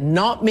said it,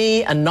 not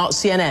me and not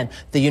CNN.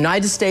 The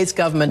United States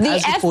government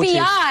has reported.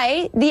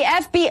 The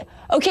FBI.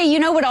 Okay, you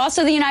know what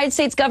also the United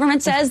States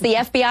government says? The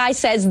FBI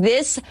says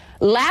this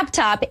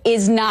laptop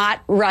is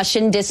not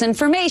Russian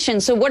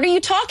disinformation. So what are you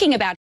talking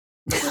about?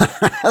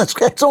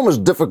 It's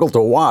almost difficult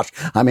to watch.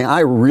 I mean,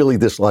 I really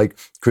dislike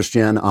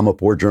Christiane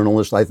Amanpour,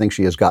 journalist. I think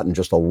she has gotten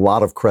just a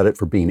lot of credit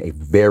for being a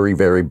very,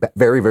 very,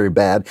 very, very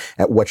bad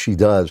at what she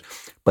does.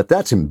 But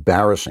that's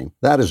embarrassing.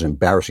 That is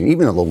embarrassing.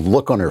 Even the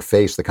look on her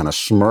face, the kind of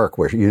smirk,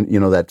 where you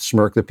know that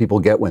smirk that people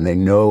get when they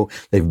know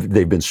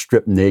they've been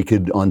stripped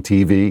naked on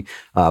TV,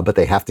 but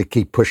they have to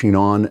keep pushing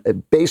on.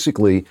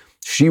 Basically,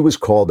 she was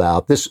called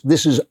out. This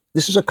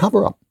is a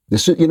cover-up.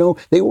 This is,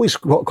 they always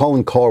call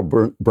him Carl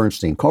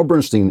Bernstein. Carl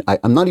Bernstein,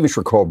 I'm not even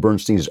sure Carl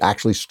Bernstein is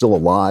actually still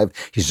alive.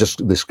 He's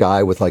just this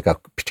guy with like a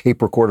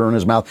tape recorder in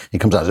his mouth. He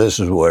comes out, this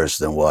is worse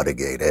than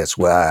Watergate.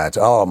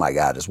 Oh my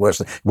God, it's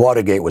worse.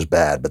 Watergate was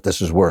bad, but this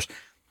is worse.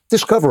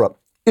 This cover-up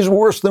is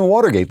worse than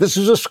Watergate. This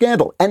is a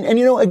scandal. And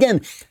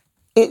again,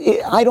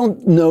 I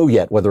don't know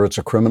yet whether it's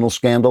a criminal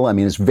scandal. I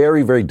mean, it's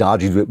very, very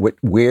dodgy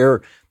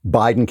where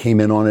Biden came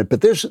in on it.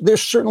 But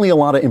there's certainly a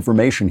lot of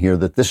information here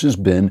that this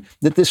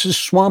is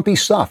swampy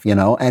stuff,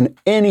 and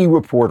any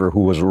reporter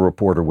who was a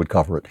reporter would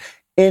cover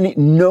it.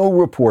 No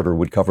reporter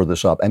would cover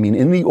this up. I mean,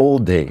 in the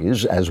old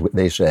days, as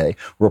they say,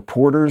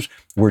 reporters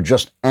were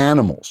just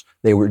animals.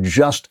 They were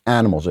just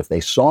animals. If they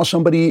saw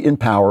somebody in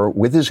power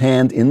with his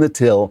hand in the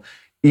till,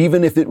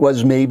 even if it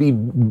was maybe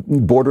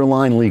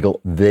borderline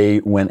legal, they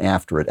went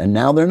after it. And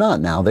now they're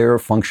not. Now they're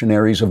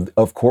functionaries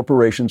of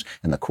corporations,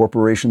 and the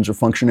corporations are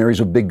functionaries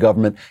of big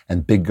government,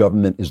 and big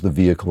government is the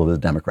vehicle of the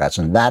Democrats.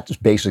 And that's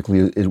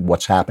basically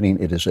what's happening.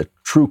 It is a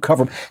true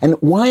cover-up. And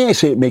why I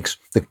say it makes,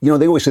 they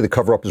always say the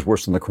cover-up is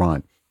worse than the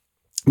crime.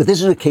 But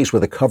this is a case where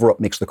the cover-up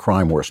makes the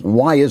crime worse. And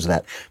why is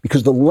that?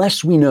 Because the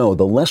less we know,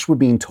 the less we're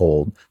being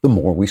told, the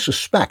more we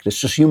suspect.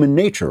 It's just human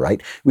nature,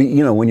 right?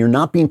 When you're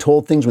not being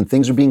told things, when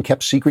things are being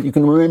kept secret, you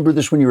can remember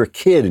this when you were a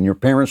kid and your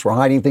parents were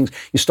hiding things.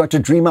 You start to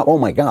dream up, oh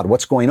my God,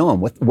 what's going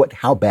on?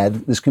 How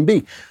bad this can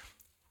be.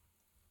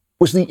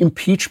 Was the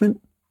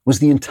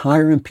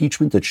entire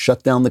impeachment that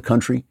shut down the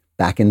country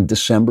back in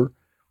December,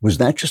 was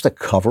that just a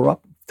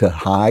cover-up to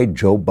hide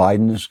Joe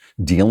Biden's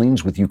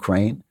dealings with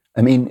Ukraine?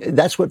 I mean,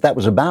 that's what that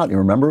was about. You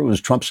remember, it was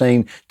Trump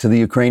saying to the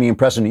Ukrainian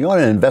president, you ought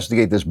to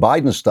investigate this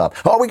Biden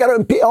stuff. Oh my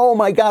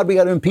God, we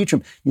got to impeach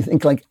him. You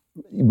think like,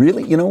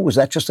 really, was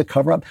that just a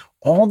cover up?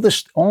 All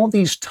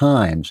these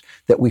times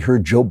that we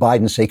heard Joe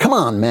Biden say, come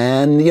on,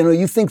 man,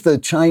 you think the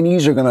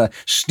Chinese are going to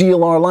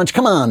steal our lunch?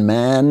 Come on,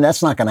 man,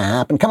 that's not going to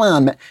happen. Come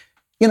on, man.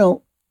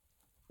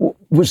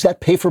 Was that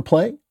pay for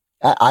play?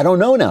 I don't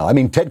know now. I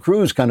mean, Ted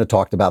Cruz kind of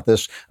talked about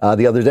this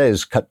the other day.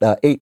 Is cut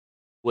 8.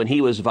 When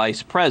he was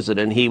vice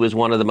president, he was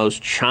one of the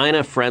most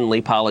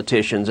China-friendly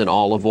politicians in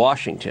all of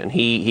Washington.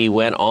 He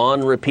went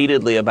on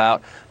repeatedly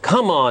about,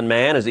 come on,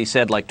 man, as he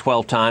said like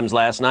 12 times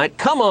last night.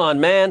 Come on,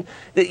 man.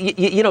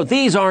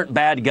 These aren't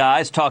bad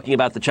guys, talking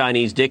about the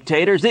Chinese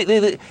dictators.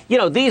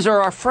 These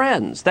are our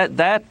friends.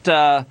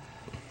 That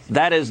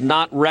is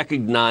not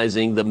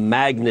recognizing the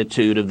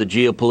magnitude of the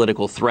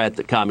geopolitical threat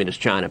that communist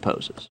China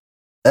poses.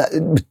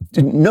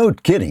 No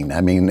kidding. I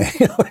mean,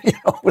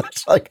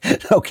 it's like,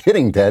 no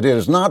kidding, Ted. It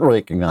is not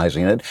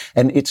recognizing it.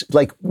 And it's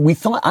like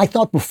I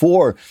thought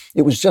before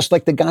it was just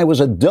like the guy was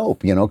a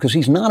dope, because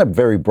he's not a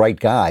very bright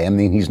guy. I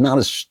mean, he's not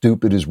as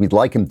stupid as we'd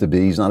like him to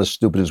be. He's not as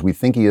stupid as we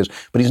think he is,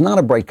 but he's not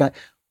a bright guy.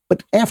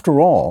 But after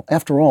all,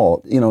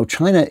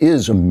 China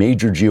is a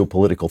major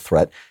geopolitical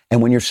threat. And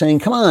when you're saying,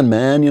 come on,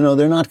 man,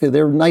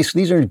 they're nice.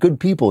 These are good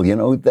people,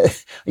 and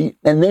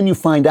then you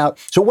find out.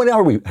 So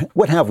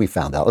what have we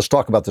found out? Let's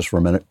talk about this for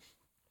a minute.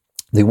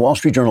 The Wall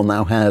Street Journal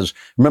now has,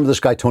 remember this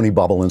guy, Tony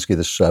Bobulinski,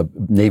 this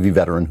Navy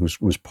veteran who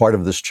was part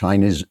of this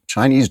Chinese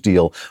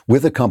deal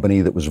with a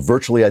company that was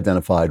virtually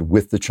identified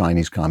with the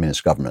Chinese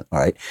Communist government. All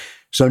right.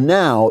 So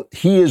now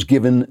he has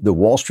given the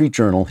Wall Street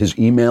Journal his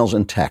emails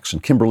and texts,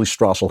 and Kimberly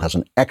Strassel has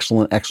an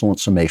excellent,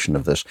 excellent summation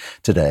of this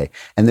today.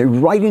 And they're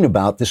writing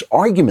about this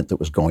argument that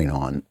was going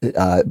on.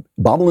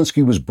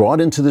 Bobulinski was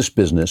brought into this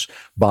business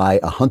by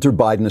a Hunter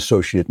Biden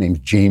associate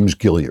named James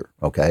Gilliar.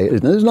 Okay,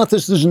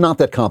 this is not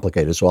that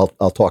complicated, so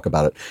I'll talk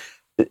about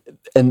it.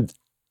 And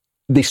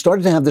they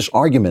started to have this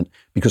argument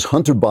because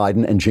Hunter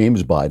Biden and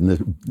James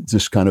Biden,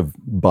 this kind of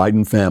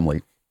Biden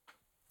family,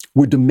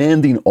 were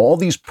demanding all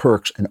these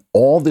perks and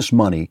all this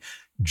money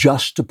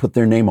just to put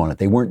their name on it.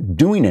 They weren't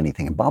doing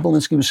anything. And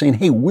Bobulinski was saying,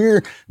 hey,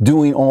 we're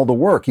doing all the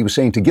work. He was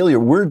saying to Gilliar,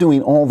 we're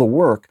doing all the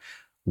work.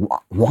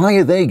 Why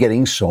are they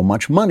getting so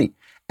much money?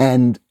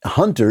 And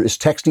Hunter is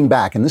texting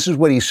back, and this is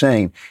what he's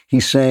saying.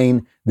 He's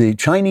saying the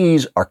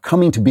Chinese are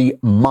coming to be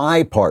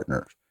my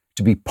partners,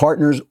 to be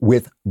partners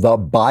with the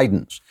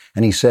Bidens.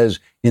 And he says,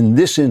 in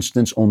this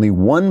instance, only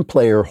one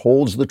player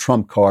holds the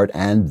trump card,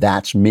 and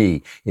that's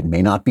me. It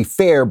may not be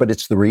fair, but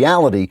it's the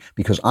reality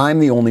because I'm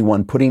the only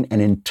one putting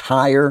an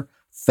entire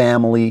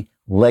family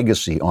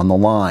legacy on the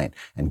line.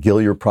 And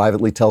Gilliar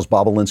privately tells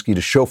Bobulinski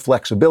to show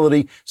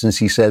flexibility since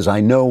he says,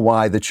 I know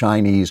why the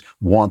Chinese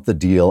want the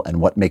deal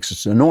and what makes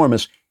it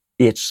enormous.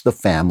 It's the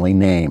family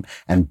name.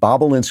 And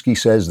Bobulinski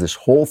says this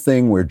whole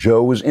thing where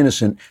Joe was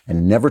innocent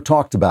and never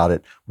talked about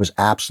it was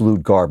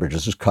absolute garbage.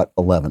 This is cut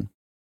 11.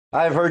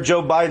 I've heard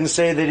Joe Biden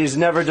say that he's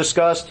never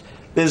discussed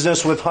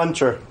business with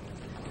Hunter.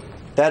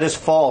 That is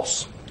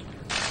false.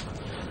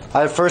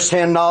 I have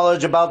firsthand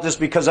knowledge about this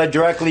because I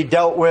directly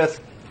dealt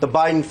with the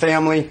Biden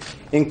family,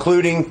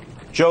 including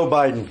Joe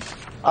Biden.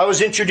 I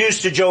was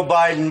introduced to Joe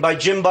Biden by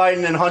Jim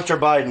Biden and Hunter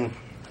Biden.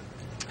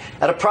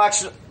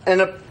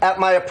 At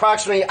my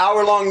approximately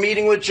hour-long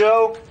meeting with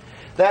Joe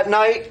that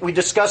night, we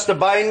discussed the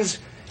Biden's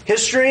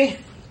history,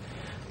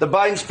 the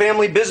Biden's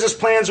family business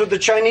plans with the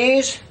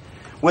Chinese,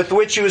 with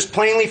which he was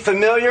plainly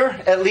familiar,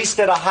 at least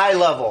at a high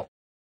level.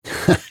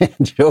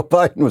 Joe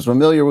Biden was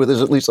familiar with this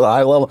at least at a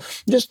high level.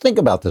 Just think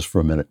about this for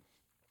a minute.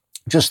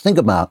 Just think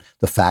about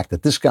the fact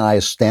that this guy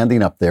is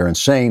standing up there and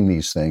saying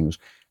these things,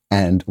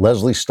 and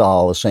Leslie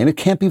Stahl is saying it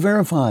can't be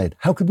verified.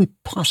 How could we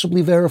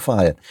possibly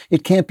verify it?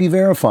 It can't be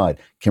verified.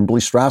 Kimberly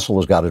Strassel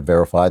has got it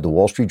verified. The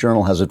Wall Street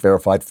Journal has it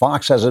verified.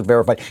 Fox has it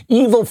verified.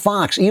 Evil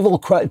Fox,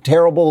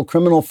 terrible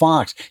criminal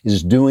Fox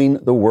is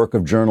doing the work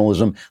of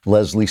journalism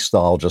Leslie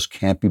Stahl just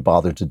can't be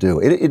bothered to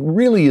do. It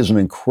really is an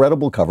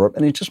incredible cover-up,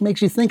 and it just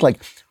makes you think, like,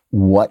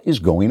 what is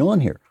going on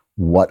here?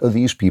 What are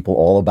these people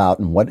all about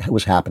and what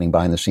was happening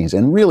behind the scenes?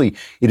 And really,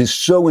 it's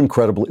so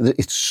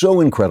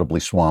incredibly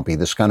swampy.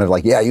 This kind of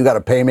like, yeah, you got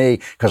to pay me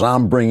because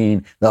I'm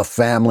bringing the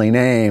family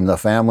name. The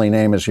family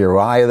name is here.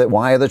 Why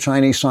are the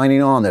Chinese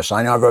signing on? They're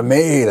signing on for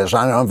me. They're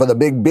signing on for the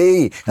big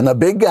B. And the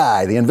big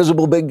guy, the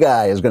invisible big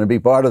guy, is going to be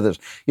part of this.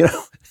 You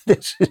know,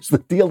 this is the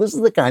deal. This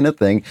is the kind of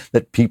thing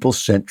that people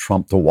sent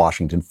Trump to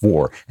Washington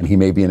for. And he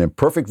may be an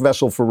imperfect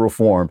vessel for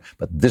reform,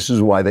 but this is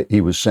why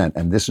he was sent.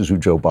 And this is who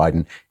Joe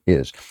Biden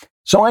is.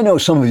 So I know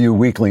some of you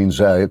weaklings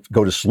go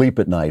to sleep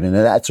at night, and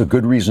that's a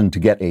good reason to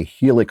get a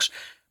Helix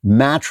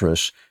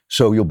mattress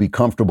so you'll be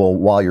comfortable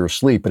while you're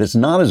asleep. But it's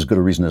not as good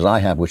a reason as I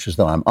have, which is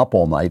that I'm up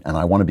all night and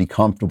I want to be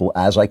comfortable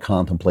as I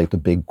contemplate the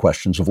big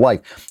questions of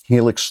life.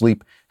 Helix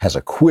Sleep has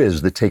a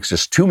quiz that takes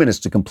just 2 minutes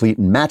to complete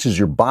and matches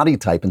your body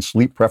type and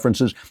sleep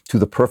preferences to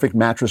the perfect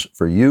mattress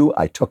for you.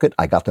 I took it.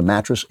 I got the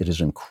mattress. It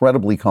is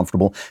incredibly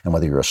comfortable. And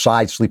whether you're a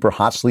side sleeper,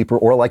 hot sleeper,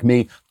 or like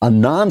me, a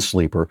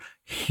non-sleeper,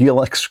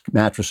 Helix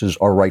mattresses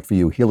are right for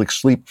you. Helix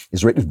Sleep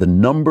is rated the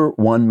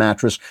 #1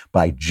 mattress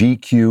by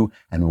GQ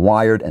and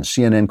Wired, and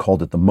CNN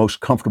called it the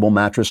most comfortable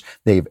mattress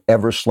they've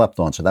ever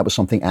slept on. So that was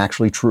something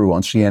actually true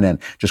on CNN.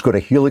 Just go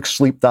to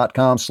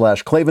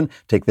helixsleep.com/Klavan,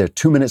 take their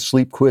 2-minute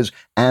sleep quiz,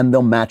 and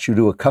they'll match you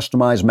to a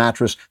customized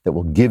mattress that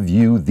will give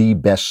you the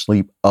best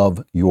sleep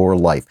of your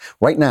life.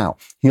 Right now,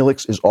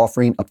 Helix is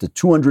offering up to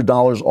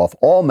 $200 off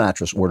all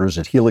mattress orders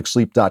at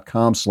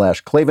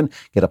helixsleep.com/Klavan.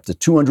 Get up to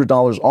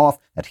 $200 off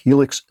at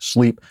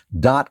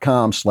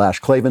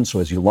helixsleep.com/Klavan. So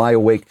as you lie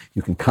awake,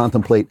 you can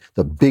contemplate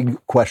the big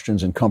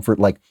questions in comfort,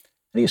 like, how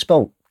do you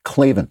spell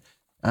Klavan?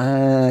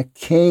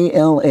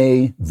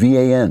 Klavan.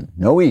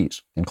 No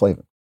E's in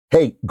Klavan.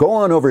 Hey, go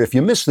on over. If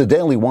you missed the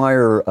Daily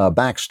Wire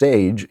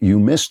backstage, you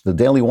missed the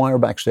Daily Wire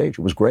backstage.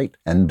 It was great.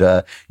 And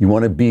you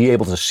want to be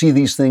able to see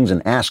these things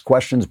and ask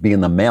questions, be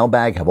in the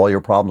mailbag, have all your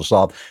problems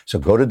solved. So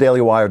go to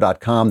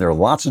dailywire.com. There are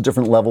lots of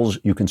different levels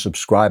you can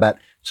subscribe at.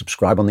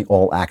 Subscribe on the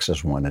All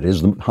Access one. It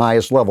is the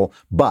highest level,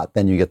 but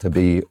then you get to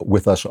be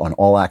with us on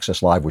All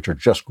Access Live, which are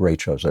just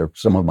great shows. They're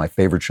some of my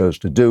favorite shows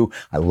to do.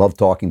 I love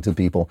talking to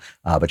people,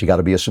 but you got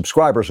to be a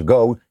subscriber. So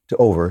go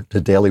over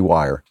to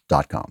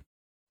dailywire.com.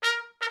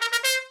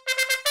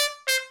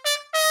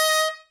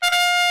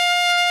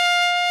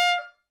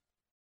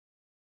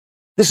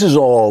 This is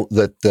all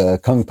that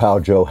Kung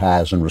Pao Joe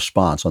has in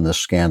response on this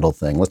scandal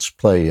thing. Let's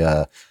play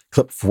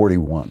clip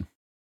 41.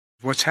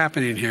 What's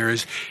happening here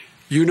is,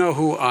 you know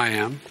who I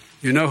am.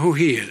 You know who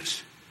he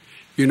is.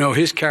 You know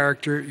his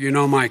character. You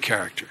know my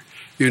character.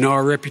 You know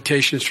our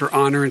reputations for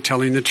honor and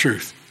telling the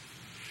truth.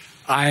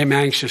 I am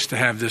anxious to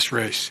have this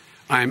race.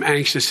 I am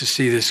anxious to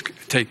see this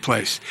take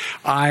place.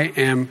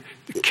 The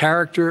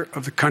character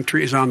of the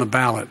country is on the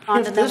ballot.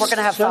 If this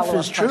stuff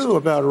is true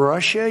about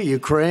Russia,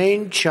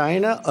 Ukraine,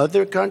 China,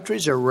 other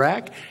countries,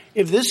 Iraq,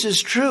 if this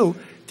is true,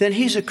 then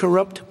he's a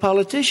corrupt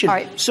politician.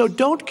 Right. So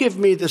don't give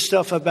me the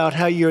stuff about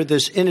how you're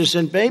this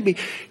innocent baby.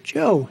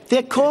 Joe,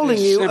 they're calling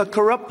you a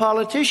corrupt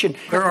politician.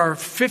 There are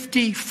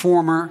 50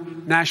 former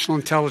national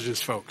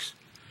intelligence folks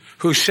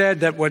who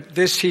said that what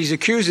he's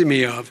accusing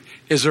me of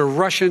is a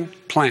Russian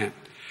plant.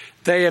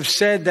 They have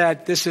said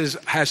that this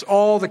has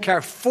all the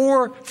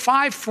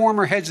 5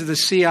 former heads of the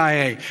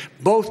CIA,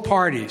 both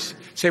parties,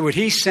 say what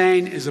he's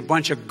saying is a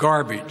bunch of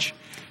garbage.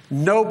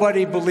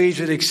 Nobody believes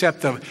it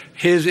except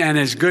his and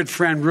his good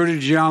friend Rudy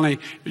Giuliani.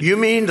 You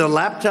mean the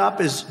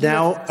laptop is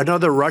now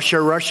another Russia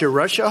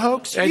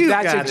hoax?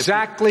 That's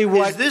exactly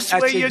what. Is this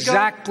where you're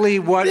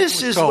going?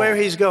 This is where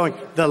he's going.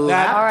 The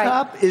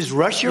laptop is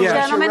Russia.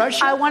 Gentlemen,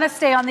 I want to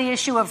stay on the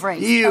issue of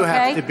race. You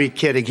have to be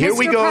kidding. Here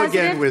we go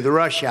again with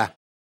Russia.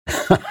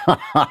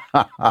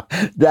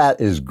 That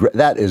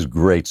is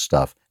great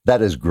stuff.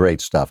 That is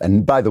great stuff.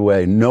 And by the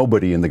way,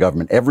 nobody in the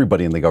government,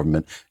 everybody in the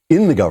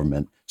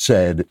government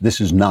said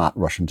this is not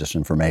Russian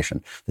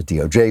disinformation. The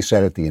DOJ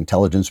said it. The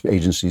intelligence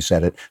agency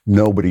said it.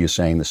 Nobody is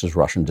saying this is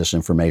Russian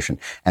disinformation.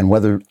 And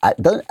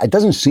it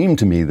doesn't seem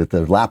to me that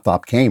the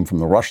laptop came from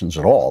the Russians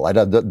at all.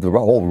 The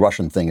whole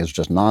Russian thing is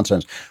just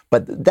nonsense.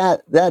 But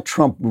that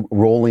Trump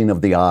rolling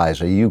of the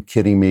eyes, are you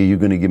kidding me? You're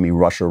going to give me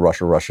Russia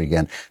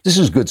again? This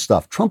is good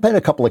stuff. Trump had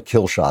a couple of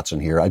kill shots in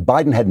here.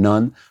 Biden had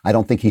none. I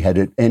don't think he had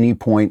at any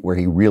point where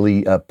he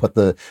really put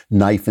the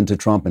knife into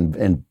Trump.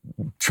 And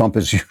Trump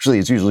it's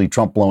usually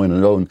Trump blowing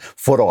his own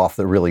foot off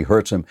that really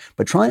hurts him.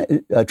 But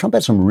Trump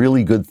had some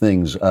really good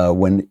things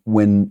when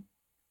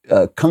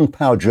Kung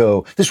Pao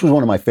Zhou, this was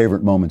one of my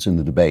favorite moments in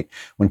the debate,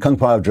 when Kung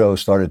Pao Zhou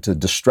started to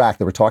distract.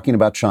 They were talking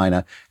about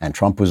China, and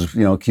Trump was,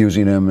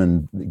 accusing him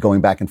and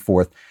going back and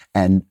forth.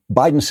 And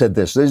Biden said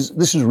this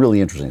is really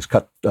interesting. It's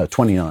cut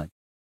 29.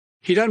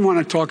 He doesn't want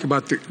to talk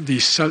about the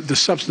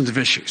substantive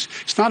issues.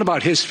 It's not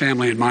about his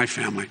family and my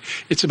family.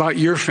 It's about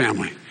your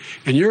family.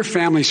 And your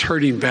family's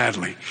hurting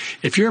badly.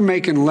 If you're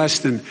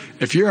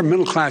if you're a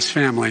middle-class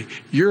family,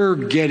 you're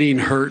getting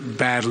hurt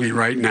badly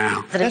right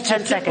now. That's a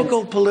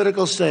typical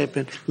political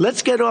statement.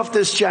 Let's get off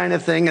this China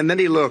thing. And then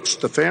he looks,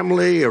 the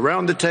family,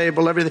 around the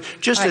table, everything.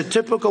 Just a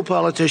typical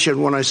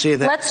politician when I see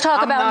that. Let's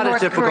talk about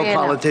North Korea. I'm not a typical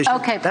politician.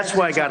 Okay, that's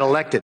why I got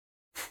elected.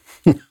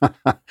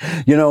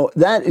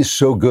 That is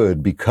so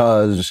good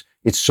because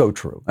it's so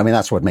true. I mean,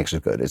 that's what makes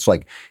it good. It's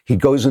like he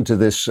goes into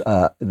this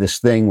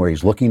thing where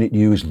he's looking at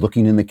you, he's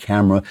looking in the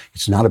camera.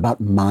 It's not about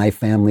my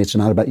family. It's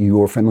not about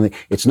your family.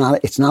 It's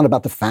not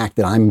about the fact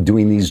that I'm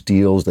doing these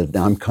deals, that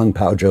I'm Kung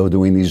Pao Zhou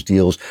doing these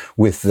deals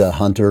with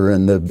Hunter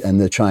and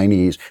the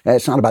Chinese.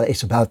 It's not about it.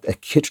 It's about a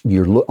kitchen.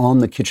 You're on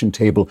the kitchen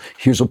table.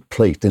 Here's a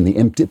plate, and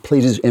the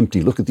plate is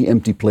empty. Look at the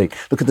empty plate.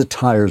 Look at the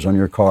tires on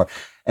your car.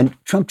 And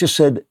Trump just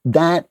said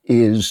that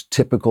is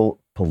typical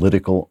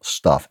political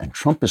stuff. And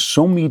Trump is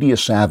so media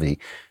savvy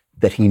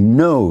that he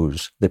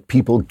knows that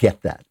people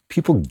get that.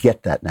 People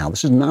get that now.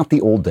 This is not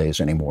the old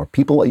days anymore.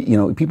 People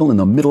in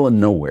the middle of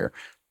nowhere,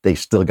 they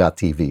still got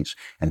TVs.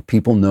 And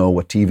people know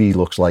what TV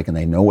looks like, and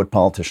they know what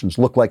politicians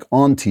look like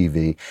on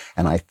TV.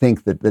 And I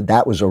think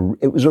that was a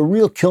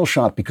real kill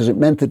shot, because it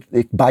meant that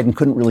Biden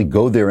couldn't really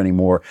go there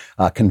anymore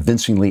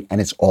convincingly, and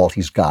it's all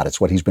he's got.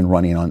 It's what he's been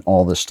running on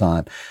all this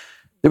time.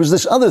 There was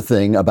this other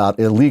thing about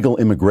illegal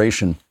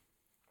immigration,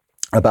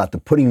 about the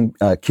putting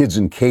kids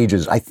in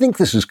cages. I think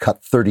this is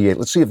cut 38.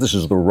 Let's see if this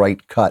is the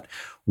right cut,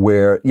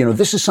 where,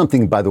 this is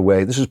something, by the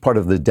way, this is part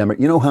of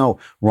the how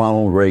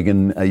Ronald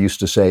Reagan used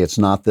to say, it's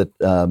not that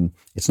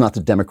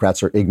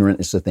Democrats are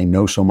ignorant, it's that they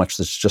know so much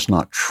that's just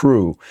not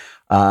true.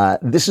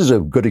 This is a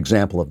good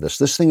example of this.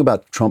 This thing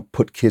about Trump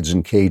put kids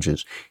in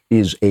cages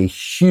is a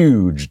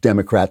huge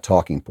Democrat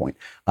talking point.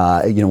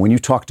 When you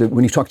talk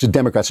to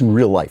Democrats in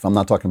real life, I'm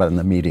not talking about in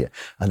the media,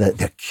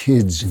 the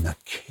kids in the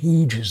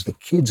cages,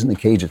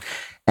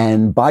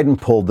 And Biden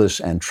pulled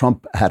this, and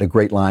Trump had a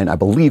great line. I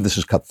believe this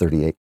is cut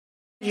 38.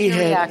 He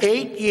had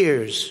 8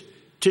 years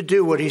to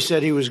do what he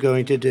said he was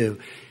going to do.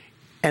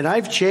 And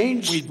I've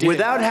changed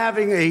without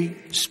having a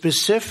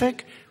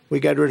specific.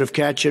 We got rid of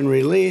catch and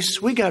release.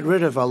 We got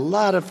rid of a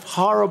lot of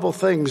horrible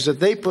things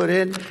that they put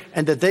in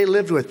and that they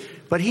lived with.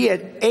 But he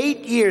had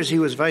 8 years he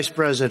was vice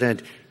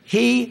president.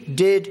 He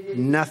did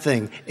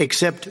nothing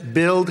except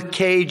build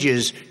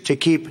cages to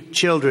keep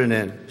children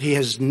in. He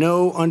has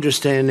no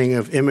understanding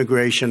of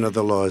immigration or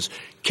the laws.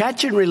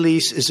 Catch and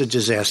release is a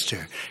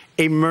disaster.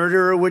 A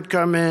murderer would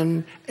come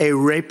in, a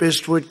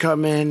rapist would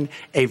come in,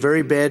 a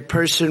very bad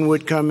person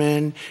would come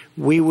in.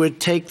 We would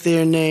take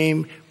their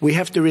name. We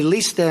have to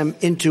release them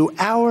into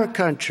our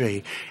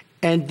country.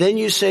 And then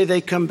you say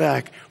they come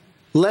back.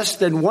 Less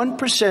than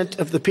 1%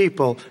 of the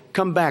people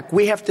come back.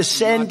 We have to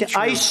send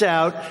ICE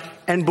out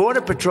and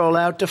Border Patrol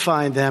out to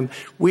find them.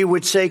 We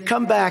would say,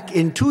 come back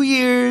in 2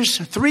 years,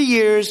 3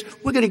 years.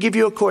 We're going to give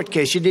you a court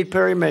case. You need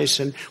Perry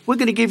Mason. We're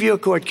going to give you a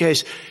court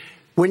case.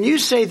 When you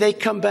say they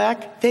come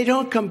back, they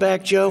don't come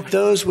back, Joe.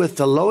 Those with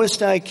the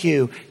lowest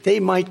IQ, they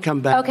might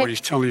come back. What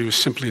he's telling you is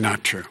simply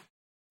not true.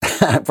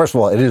 First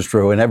of all, it is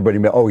true, and everybody,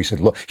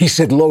 he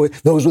said low,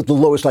 those with the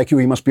lowest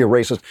IQ, he must be a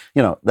racist.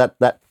 You know,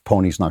 that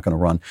pony's not going to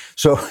run.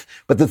 So,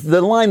 but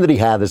the line that he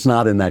had that's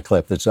not in that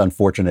clip that's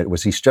unfortunate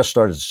was he just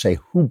started to say,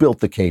 who built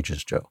the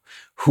cages, Joe?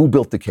 Who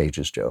built the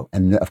cages, Joe?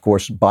 And of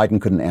course,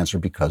 Biden couldn't answer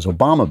because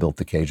Obama built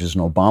the cages,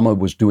 and Obama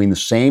was doing the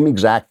same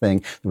exact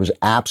thing. There was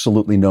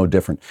absolutely no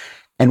different.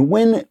 And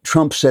when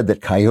Trump said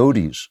that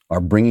coyotes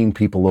are bringing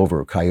people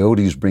over,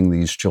 coyotes bring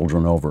these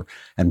children over,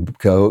 and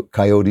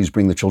coyotes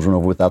bring the children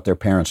over without their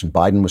parents, and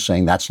Biden was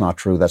saying that's not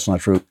true, that's not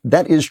true.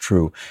 That is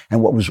true.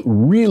 And what was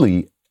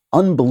really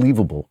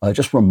unbelievable,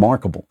 just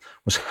remarkable,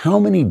 was how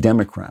many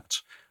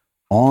Democrats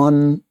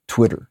on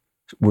Twitter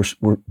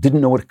didn't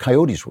know what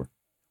coyotes were.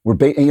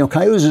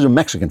 Coyotes is a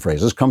Mexican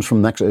phrase. This comes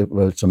from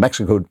Mexico. It's a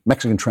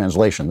Mexican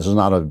translation. This is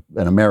not an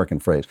American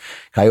phrase.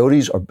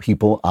 Coyotes are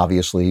people,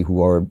 obviously,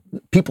 who are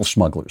people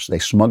smugglers. They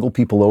smuggle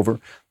people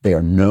over. They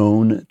are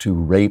known to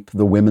rape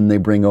the women they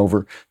bring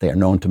over. They are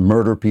known to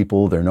murder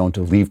people. They're known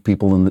to leave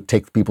people and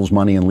take people's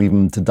money and leave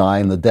them to die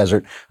in the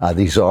desert.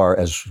 These are,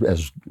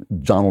 as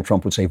Donald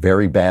Trump would say,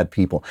 very bad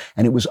people.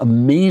 And it was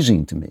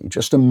amazing to me,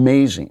 just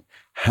amazing,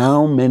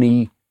 how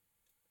many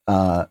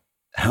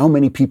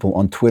people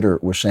on Twitter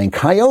were saying,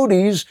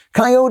 coyotes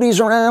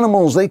are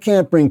animals. They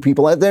can't bring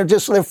people out. They're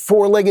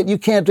four-legged. You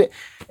can't.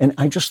 And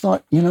I just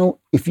thought,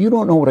 if you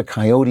don't know what a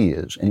coyote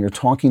is and you're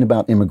talking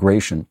about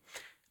immigration,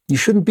 you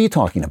shouldn't be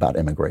talking about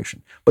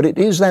immigration. But it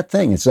is that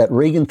thing. It's that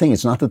Reagan thing.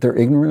 It's not that they're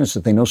ignorant. It's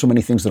that they know so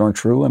many things that aren't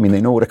true. I mean,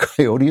 they know what a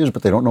coyote is,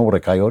 but they don't know what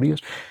a coyote is.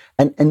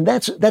 And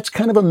that's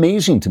kind of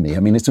amazing to me. I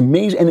mean, it's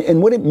amazing.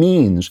 And what it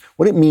means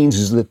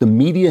is that the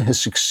media has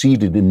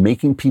succeeded in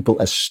making people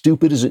as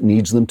stupid as it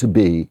needs them to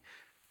be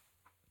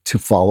to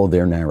follow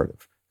their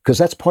narrative. Because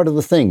that's part of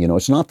the thing.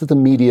 It's not that the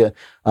media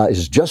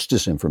is just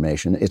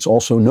disinformation. It's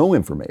also no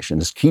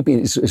information.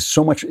 It's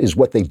so much is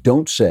what they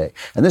don't say.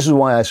 And this is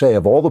why I say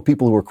of all the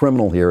people who are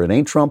criminal here, it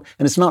ain't Trump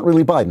and it's not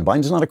really Biden.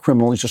 Biden's not a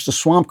criminal. He's just a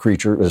swamp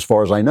creature as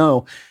far as I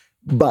know.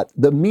 But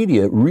the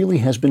media really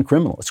has been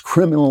criminal. It's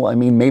criminal. I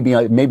mean,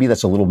 maybe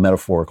that's a little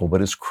metaphorical, but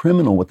it's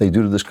criminal what they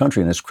do to this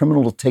country. And it's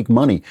criminal to take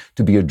money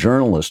to be a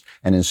journalist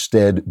and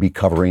instead be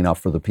covering up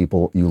for the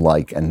people you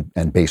like and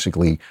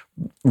basically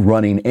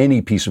running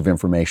any piece of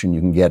information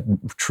you can get,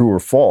 true or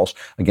false,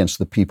 against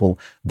the people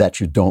that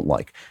you don't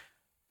like.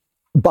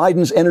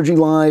 Biden's energy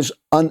lies,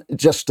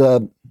 this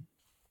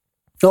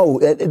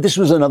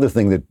was another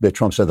thing that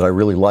Trump said that I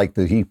really liked,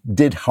 that he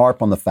did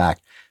harp on the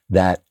fact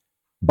that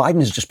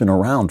Biden has just been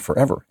around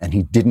forever, and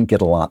he didn't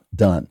get a lot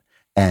done.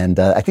 And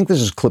I think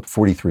this is clip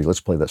 43. Let's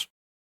play this.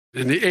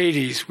 In the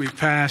 80s, we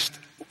passed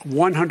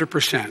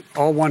 100%,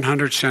 all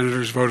 100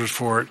 senators voted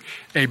for it,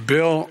 a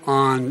bill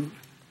on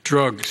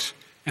drugs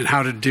and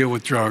how to deal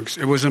with drugs.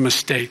 It was a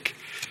mistake.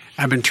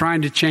 I've been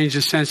trying to change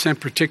the since then,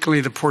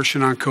 particularly the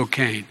portion on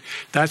cocaine.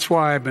 That's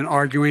why I've been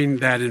arguing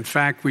that, in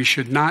fact, we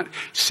should not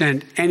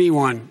send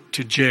anyone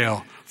to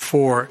jail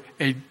for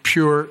a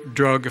pure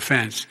drug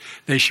offense.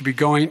 They should be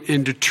going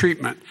into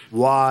treatment.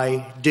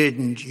 Why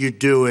didn't you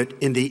do it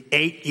in the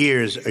 8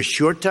 years, a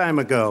short time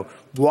ago?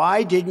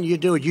 Why didn't you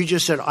do it? You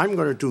just said, I'm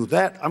going to do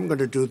that. I'm going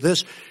to do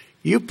this.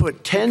 You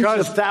put tens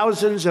of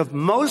thousands of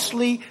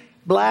mostly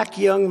black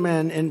young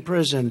men in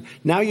prison.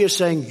 Now you're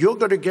saying you're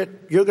going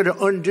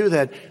to undo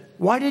that.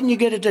 Why didn't you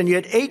get it done? You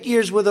had 8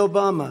 years with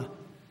Obama.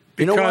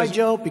 You know why,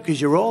 Joe?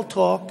 Because you're all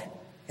talk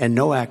and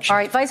no action. All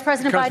right, Vice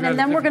President Biden, and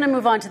then we're going to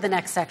move on to the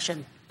next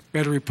section. We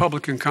had a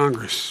Republican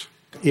Congress.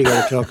 You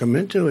got to talk them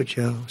into it,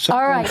 Joe. Sometimes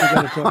all right. You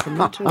got to talk them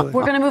into it.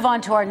 We're going to move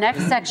on to our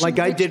next section. Like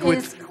I did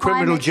with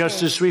criminal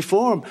justice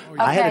reform.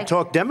 Okay. I had to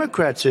talk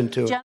Democrats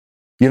into it.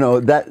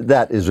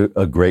 That is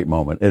a great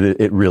moment.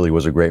 It really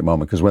was a great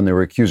moment, because when they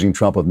were accusing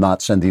Trump of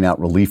not sending out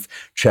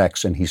relief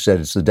checks, and he said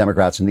it's the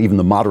Democrats, and even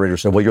the moderator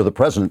said, well, you're the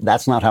president.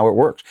 That's not how it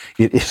works.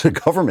 It is a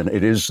government.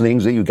 It is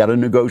things that you got to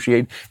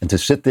negotiate. And to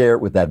sit there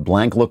with that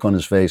blank look on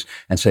his face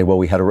and say, well,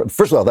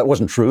 first of all, that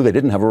wasn't true. They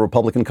didn't have a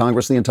Republican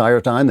Congress the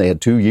entire time. They had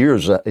 2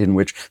 years in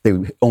which they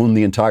owned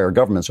the entire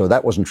government. So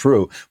that wasn't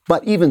true.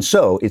 But even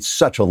so, it's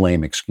such a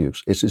lame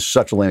excuse. It's just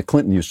such a lame.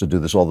 Clinton used to do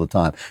this all the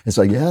time. It's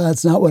like, yeah,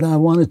 that's not what I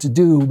wanted to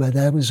do, but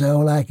that was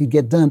all I could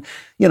get done.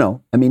 You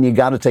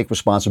got to take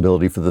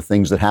responsibility for the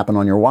things that happen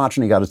on your watch,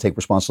 and you got to take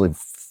responsibility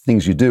for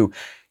things you do.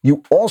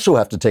 You also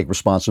have to take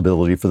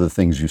responsibility for the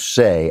things you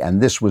say.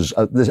 And this was,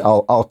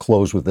 I'll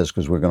close with this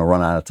because we're going to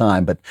run out of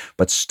time, but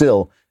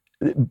still,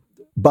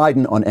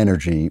 Biden on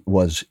energy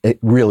was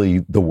really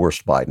the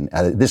worst Biden.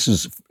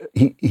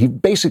 He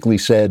basically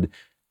said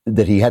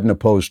that he hadn't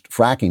opposed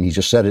fracking. He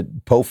just said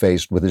it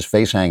po-faced with his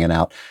face hanging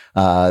out.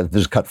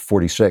 This is cut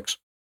 46.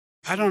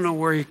 I don't know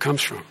where he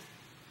comes from.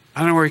 I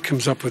don't know where he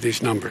comes up with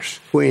these numbers.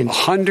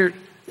 $100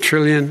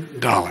 trillion.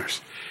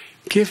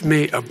 Give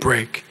me a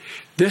break.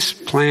 This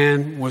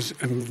plan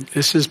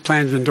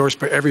endorsed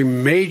by every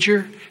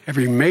major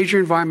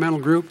environmental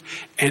group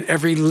and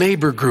every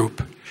labor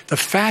group. The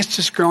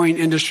fastest growing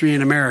industry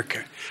in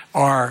America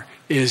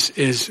is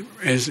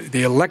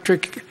the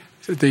electric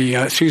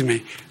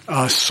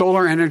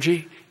solar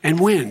energy and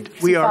wind.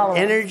 We are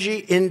energy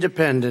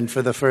independent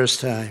for the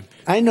first time.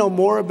 I know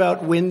more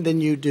about wind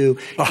than you do.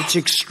 It's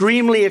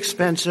extremely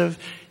expensive,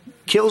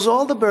 kills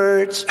all the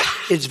birds.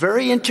 It's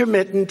very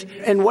intermittent.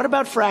 And what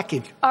about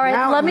fracking? All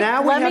right,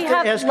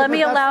 let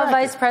me allow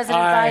Vice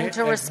President Biden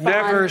to respond.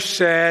 I never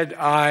said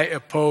I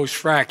oppose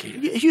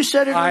fracking. You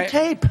said it on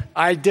tape.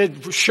 I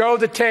did. Show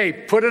the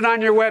tape. Put it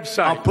on your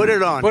website. I'll put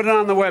it on. Put it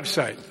on the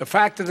website. The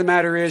fact of the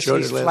matter is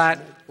he's flat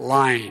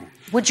lying.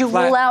 Would you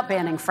rule out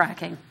banning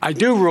fracking? I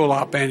do rule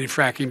out banning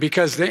fracking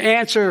because the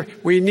answer,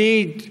 we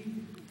need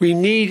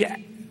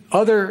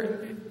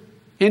other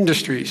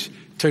industries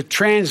to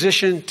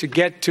transition to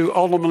get to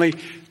ultimately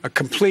a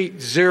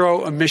complete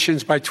zero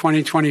emissions by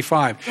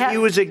 2025. He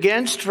was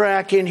against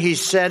fracking. He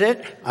said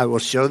it. I will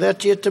show that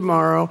to you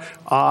tomorrow.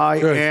 I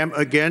am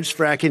against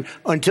fracking.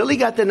 Until he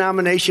got the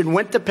nomination,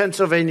 went to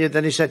Pennsylvania,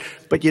 then he said,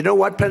 but you know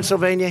what,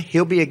 Pennsylvania?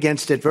 He'll be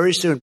against it very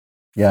soon.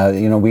 Yeah,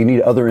 we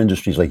need other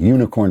industries like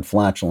unicorn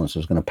flatulence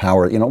is going to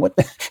power, what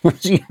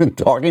is he even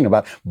talking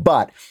about?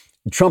 But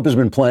Trump has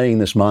been playing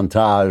this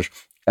montage.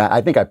 I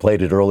think I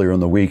played it earlier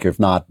in the week. If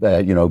not,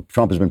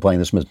 Trump has been playing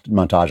this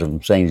montage of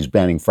him saying he's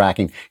banning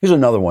fracking. Here's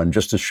another one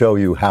just to show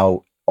you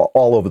how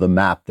all over the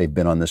map they've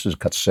been on this. This is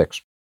cut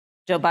 6.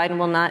 Joe Biden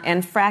will not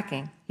end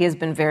fracking. He has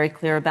been very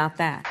clear about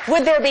that.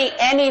 Would there be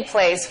any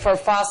place for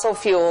fossil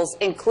fuels,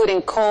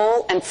 including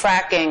coal and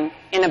fracking,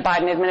 in the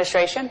Biden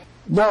administration?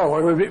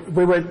 No, we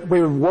would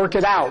work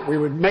it out. We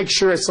would make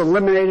sure it's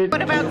eliminated.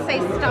 What about, say,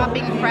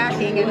 stopping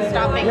fracking and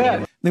stopping...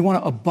 Yeah. They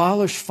want to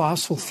abolish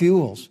fossil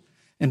fuels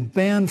and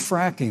ban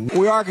fracking.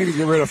 We are going to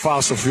get rid of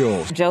fossil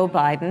fuels. Joe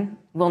Biden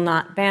will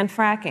not ban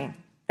fracking.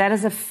 That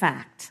is a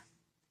fact.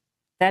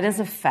 That is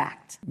a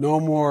fact. No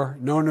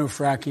new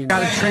fracking.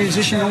 Got to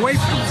transition away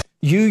from it.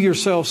 You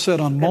yourself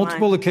said on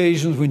multiple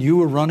occasions when you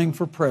were running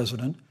for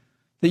president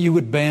that you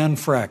would ban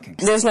fracking.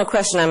 There's no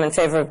question I'm in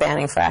favor of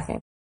banning fracking.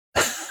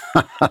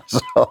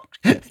 So,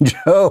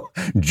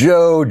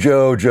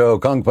 Joe,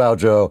 Kung Pao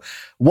Joe.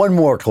 One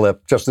more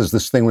clip, just as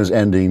this thing was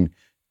ending.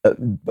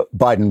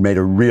 Biden made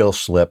a real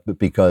slip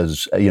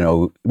because,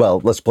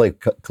 let's play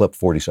clip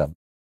 47.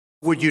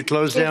 Would you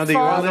close down the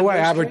oil industry? By the way,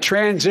 I would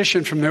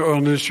transition from the oil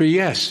industry,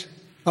 yes.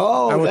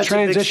 I will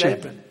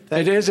transition.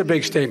 It is a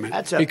big statement.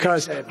 That's a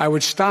because big statement. I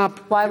would stop.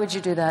 Why would you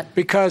do that?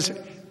 Because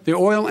the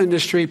oil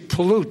industry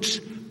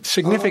pollutes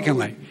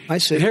significantly. I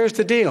see. And here's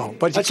the deal.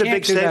 But that's you a can't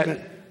big do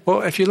statement. that.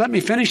 Well, if you let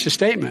me finish the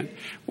statement,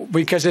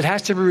 because it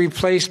has to be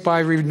replaced by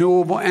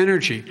renewable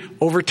energy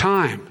over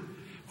time.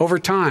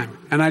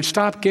 And I'd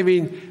stop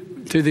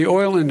giving to the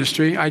oil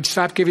industry, I'd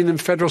stop giving them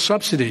federal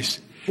subsidies.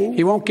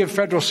 He won't give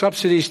federal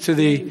subsidies to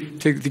the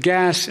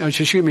gas, to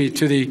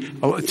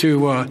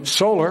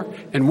solar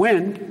and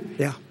wind.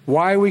 Yeah.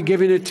 Why are we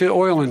giving it to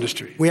oil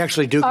industry? We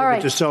actually do give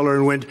it to solar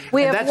and wind.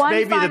 And that's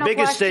maybe the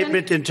biggest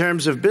statement in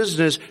terms of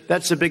business.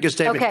 That's the biggest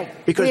statement. Okay.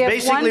 Because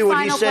basically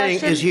what he's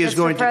saying is he is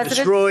going to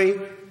destroy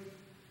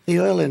the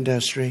oil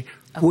industry.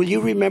 Okay. Will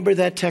you remember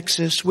that,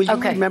 Texas? Will you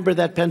remember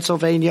that,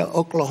 Pennsylvania,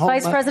 Oklahoma?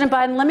 Vice President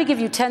Biden, let me give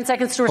you 10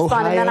 seconds to respond,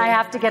 Ohio. and then I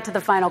have to get to the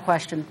final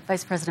question.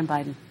 Vice President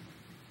Biden.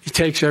 He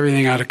takes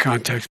everything out of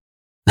context.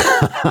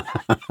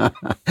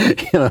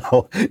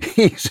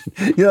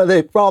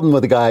 The problem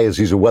with the guy is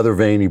he's a weather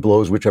vane. He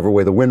blows whichever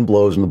way the wind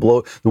blows, and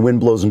the wind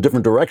blows in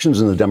different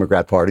directions in the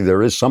Democrat Party.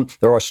 There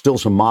are still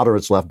some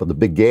moderates left, but the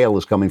big gale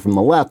is coming from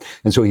the left,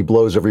 and so he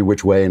blows every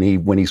which way.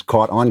 And when he's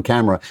caught on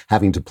camera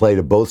having to play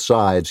to both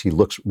sides, he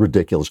looks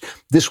ridiculous.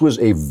 This was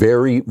a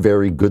very,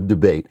 very good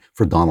debate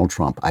for Donald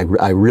Trump.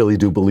 I really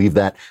do believe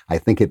that. I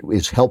think it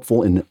is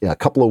helpful in a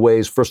couple of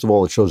ways. First of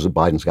all, it shows that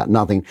Biden's got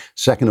nothing.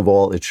 Second of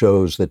all, it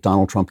shows that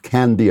Donald Trump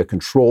can be a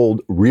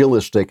controlled,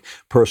 realistic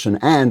person.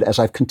 And as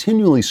I've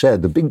continually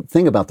said, the big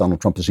thing about Donald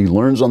Trump is he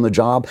learns on the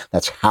job.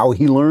 That's how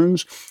he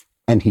learns.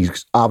 And he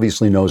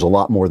obviously knows a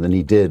lot more than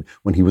he did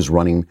when he was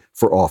running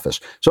for office.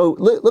 So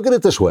look at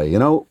it this way.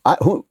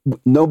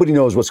 Nobody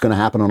knows what's going to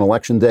happen on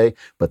Election Day,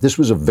 but this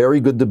was a very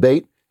good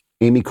debate.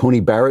 Amy Coney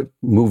Barrett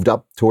moved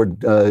up toward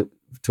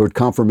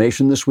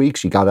confirmation this week.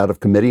 She got out of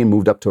committee and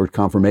moved up toward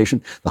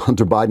confirmation. The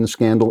Hunter Biden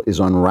scandal is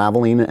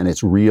unraveling, and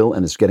it's real,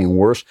 and it's getting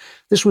worse.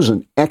 This was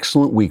an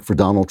excellent week for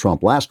Donald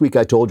Trump. Last week,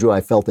 I told you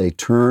I felt a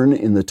turn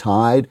in the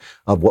tide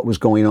of what was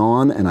going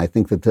on, and I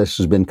think that this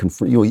has been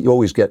confirmed. You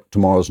always get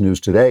tomorrow's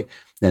news today,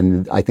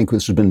 and I think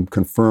this has been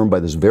confirmed by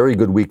this very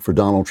good week for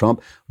Donald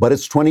Trump. But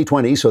it's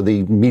 2020, so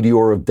the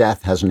meteor of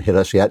death hasn't hit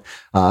us yet.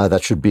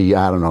 That should be, the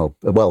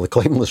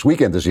Claytonless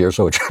weekend this year,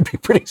 so it should be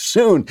pretty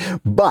soon.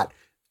 But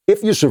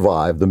if you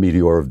survive the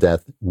meteor of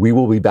death, we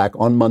will be back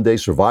on Monday.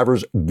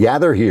 Survivors,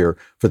 gather here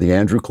for the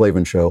Andrew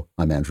Klavan Show.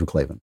 I'm Andrew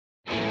Klavan.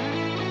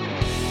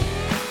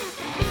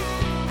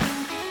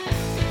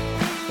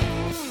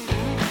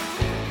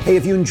 Hey,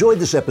 if you enjoyed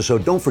this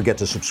episode, don't forget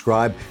to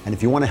subscribe. And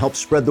if you want to help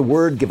spread the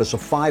word, give us a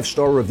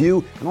 5-star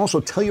review and also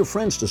tell your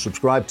friends to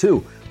subscribe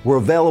too. We're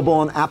available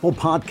on Apple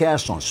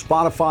Podcasts, on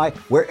Spotify,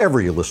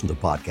 wherever you listen to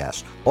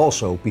podcasts.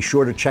 Also, be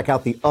sure to check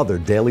out the other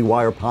Daily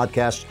Wire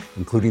podcasts,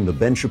 including The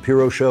Ben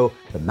Shapiro Show,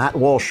 The Matt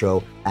Walsh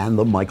Show, and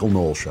The Michael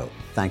Knowles Show.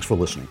 Thanks for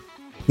listening.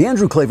 The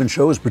Andrew Klavan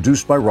Show is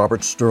produced by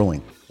Robert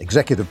Sterling.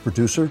 Executive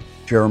producer,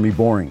 Jeremy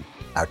Boring.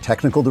 Our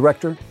technical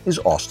director is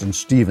Austin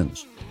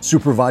Stevens.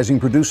 Supervising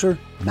producer,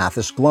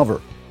 Mathis Glover.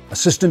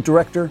 Assistant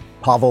director,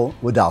 Pavel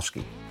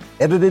Wadowski.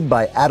 Edited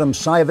by Adam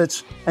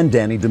Sayevitz and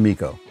Danny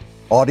D'Amico.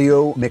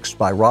 Audio mixed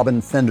by Robin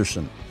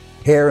Fenderson.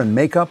 Hair and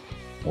makeup,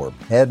 or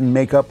head and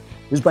makeup,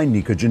 is by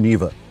Nika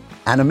Geneva.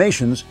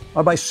 Animations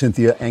are by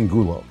Cynthia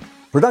Angulo.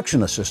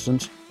 Production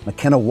assistants,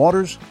 McKenna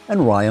Waters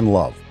and Ryan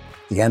Love.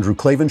 The Andrew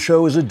Klavan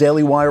Show is a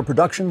Daily Wire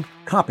production.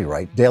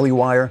 Copyright Daily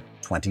Wire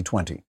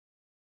 2020.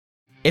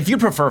 If you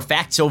prefer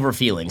facts over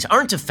feelings,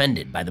 aren't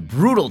offended by the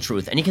brutal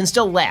truth, and you can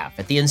still laugh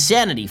at the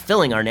insanity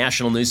filling our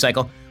national news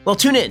cycle, well,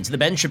 tune in to The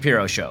Ben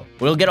Shapiro Show.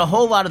 We'll get a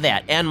whole lot of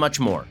that and much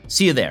more.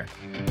 See you there.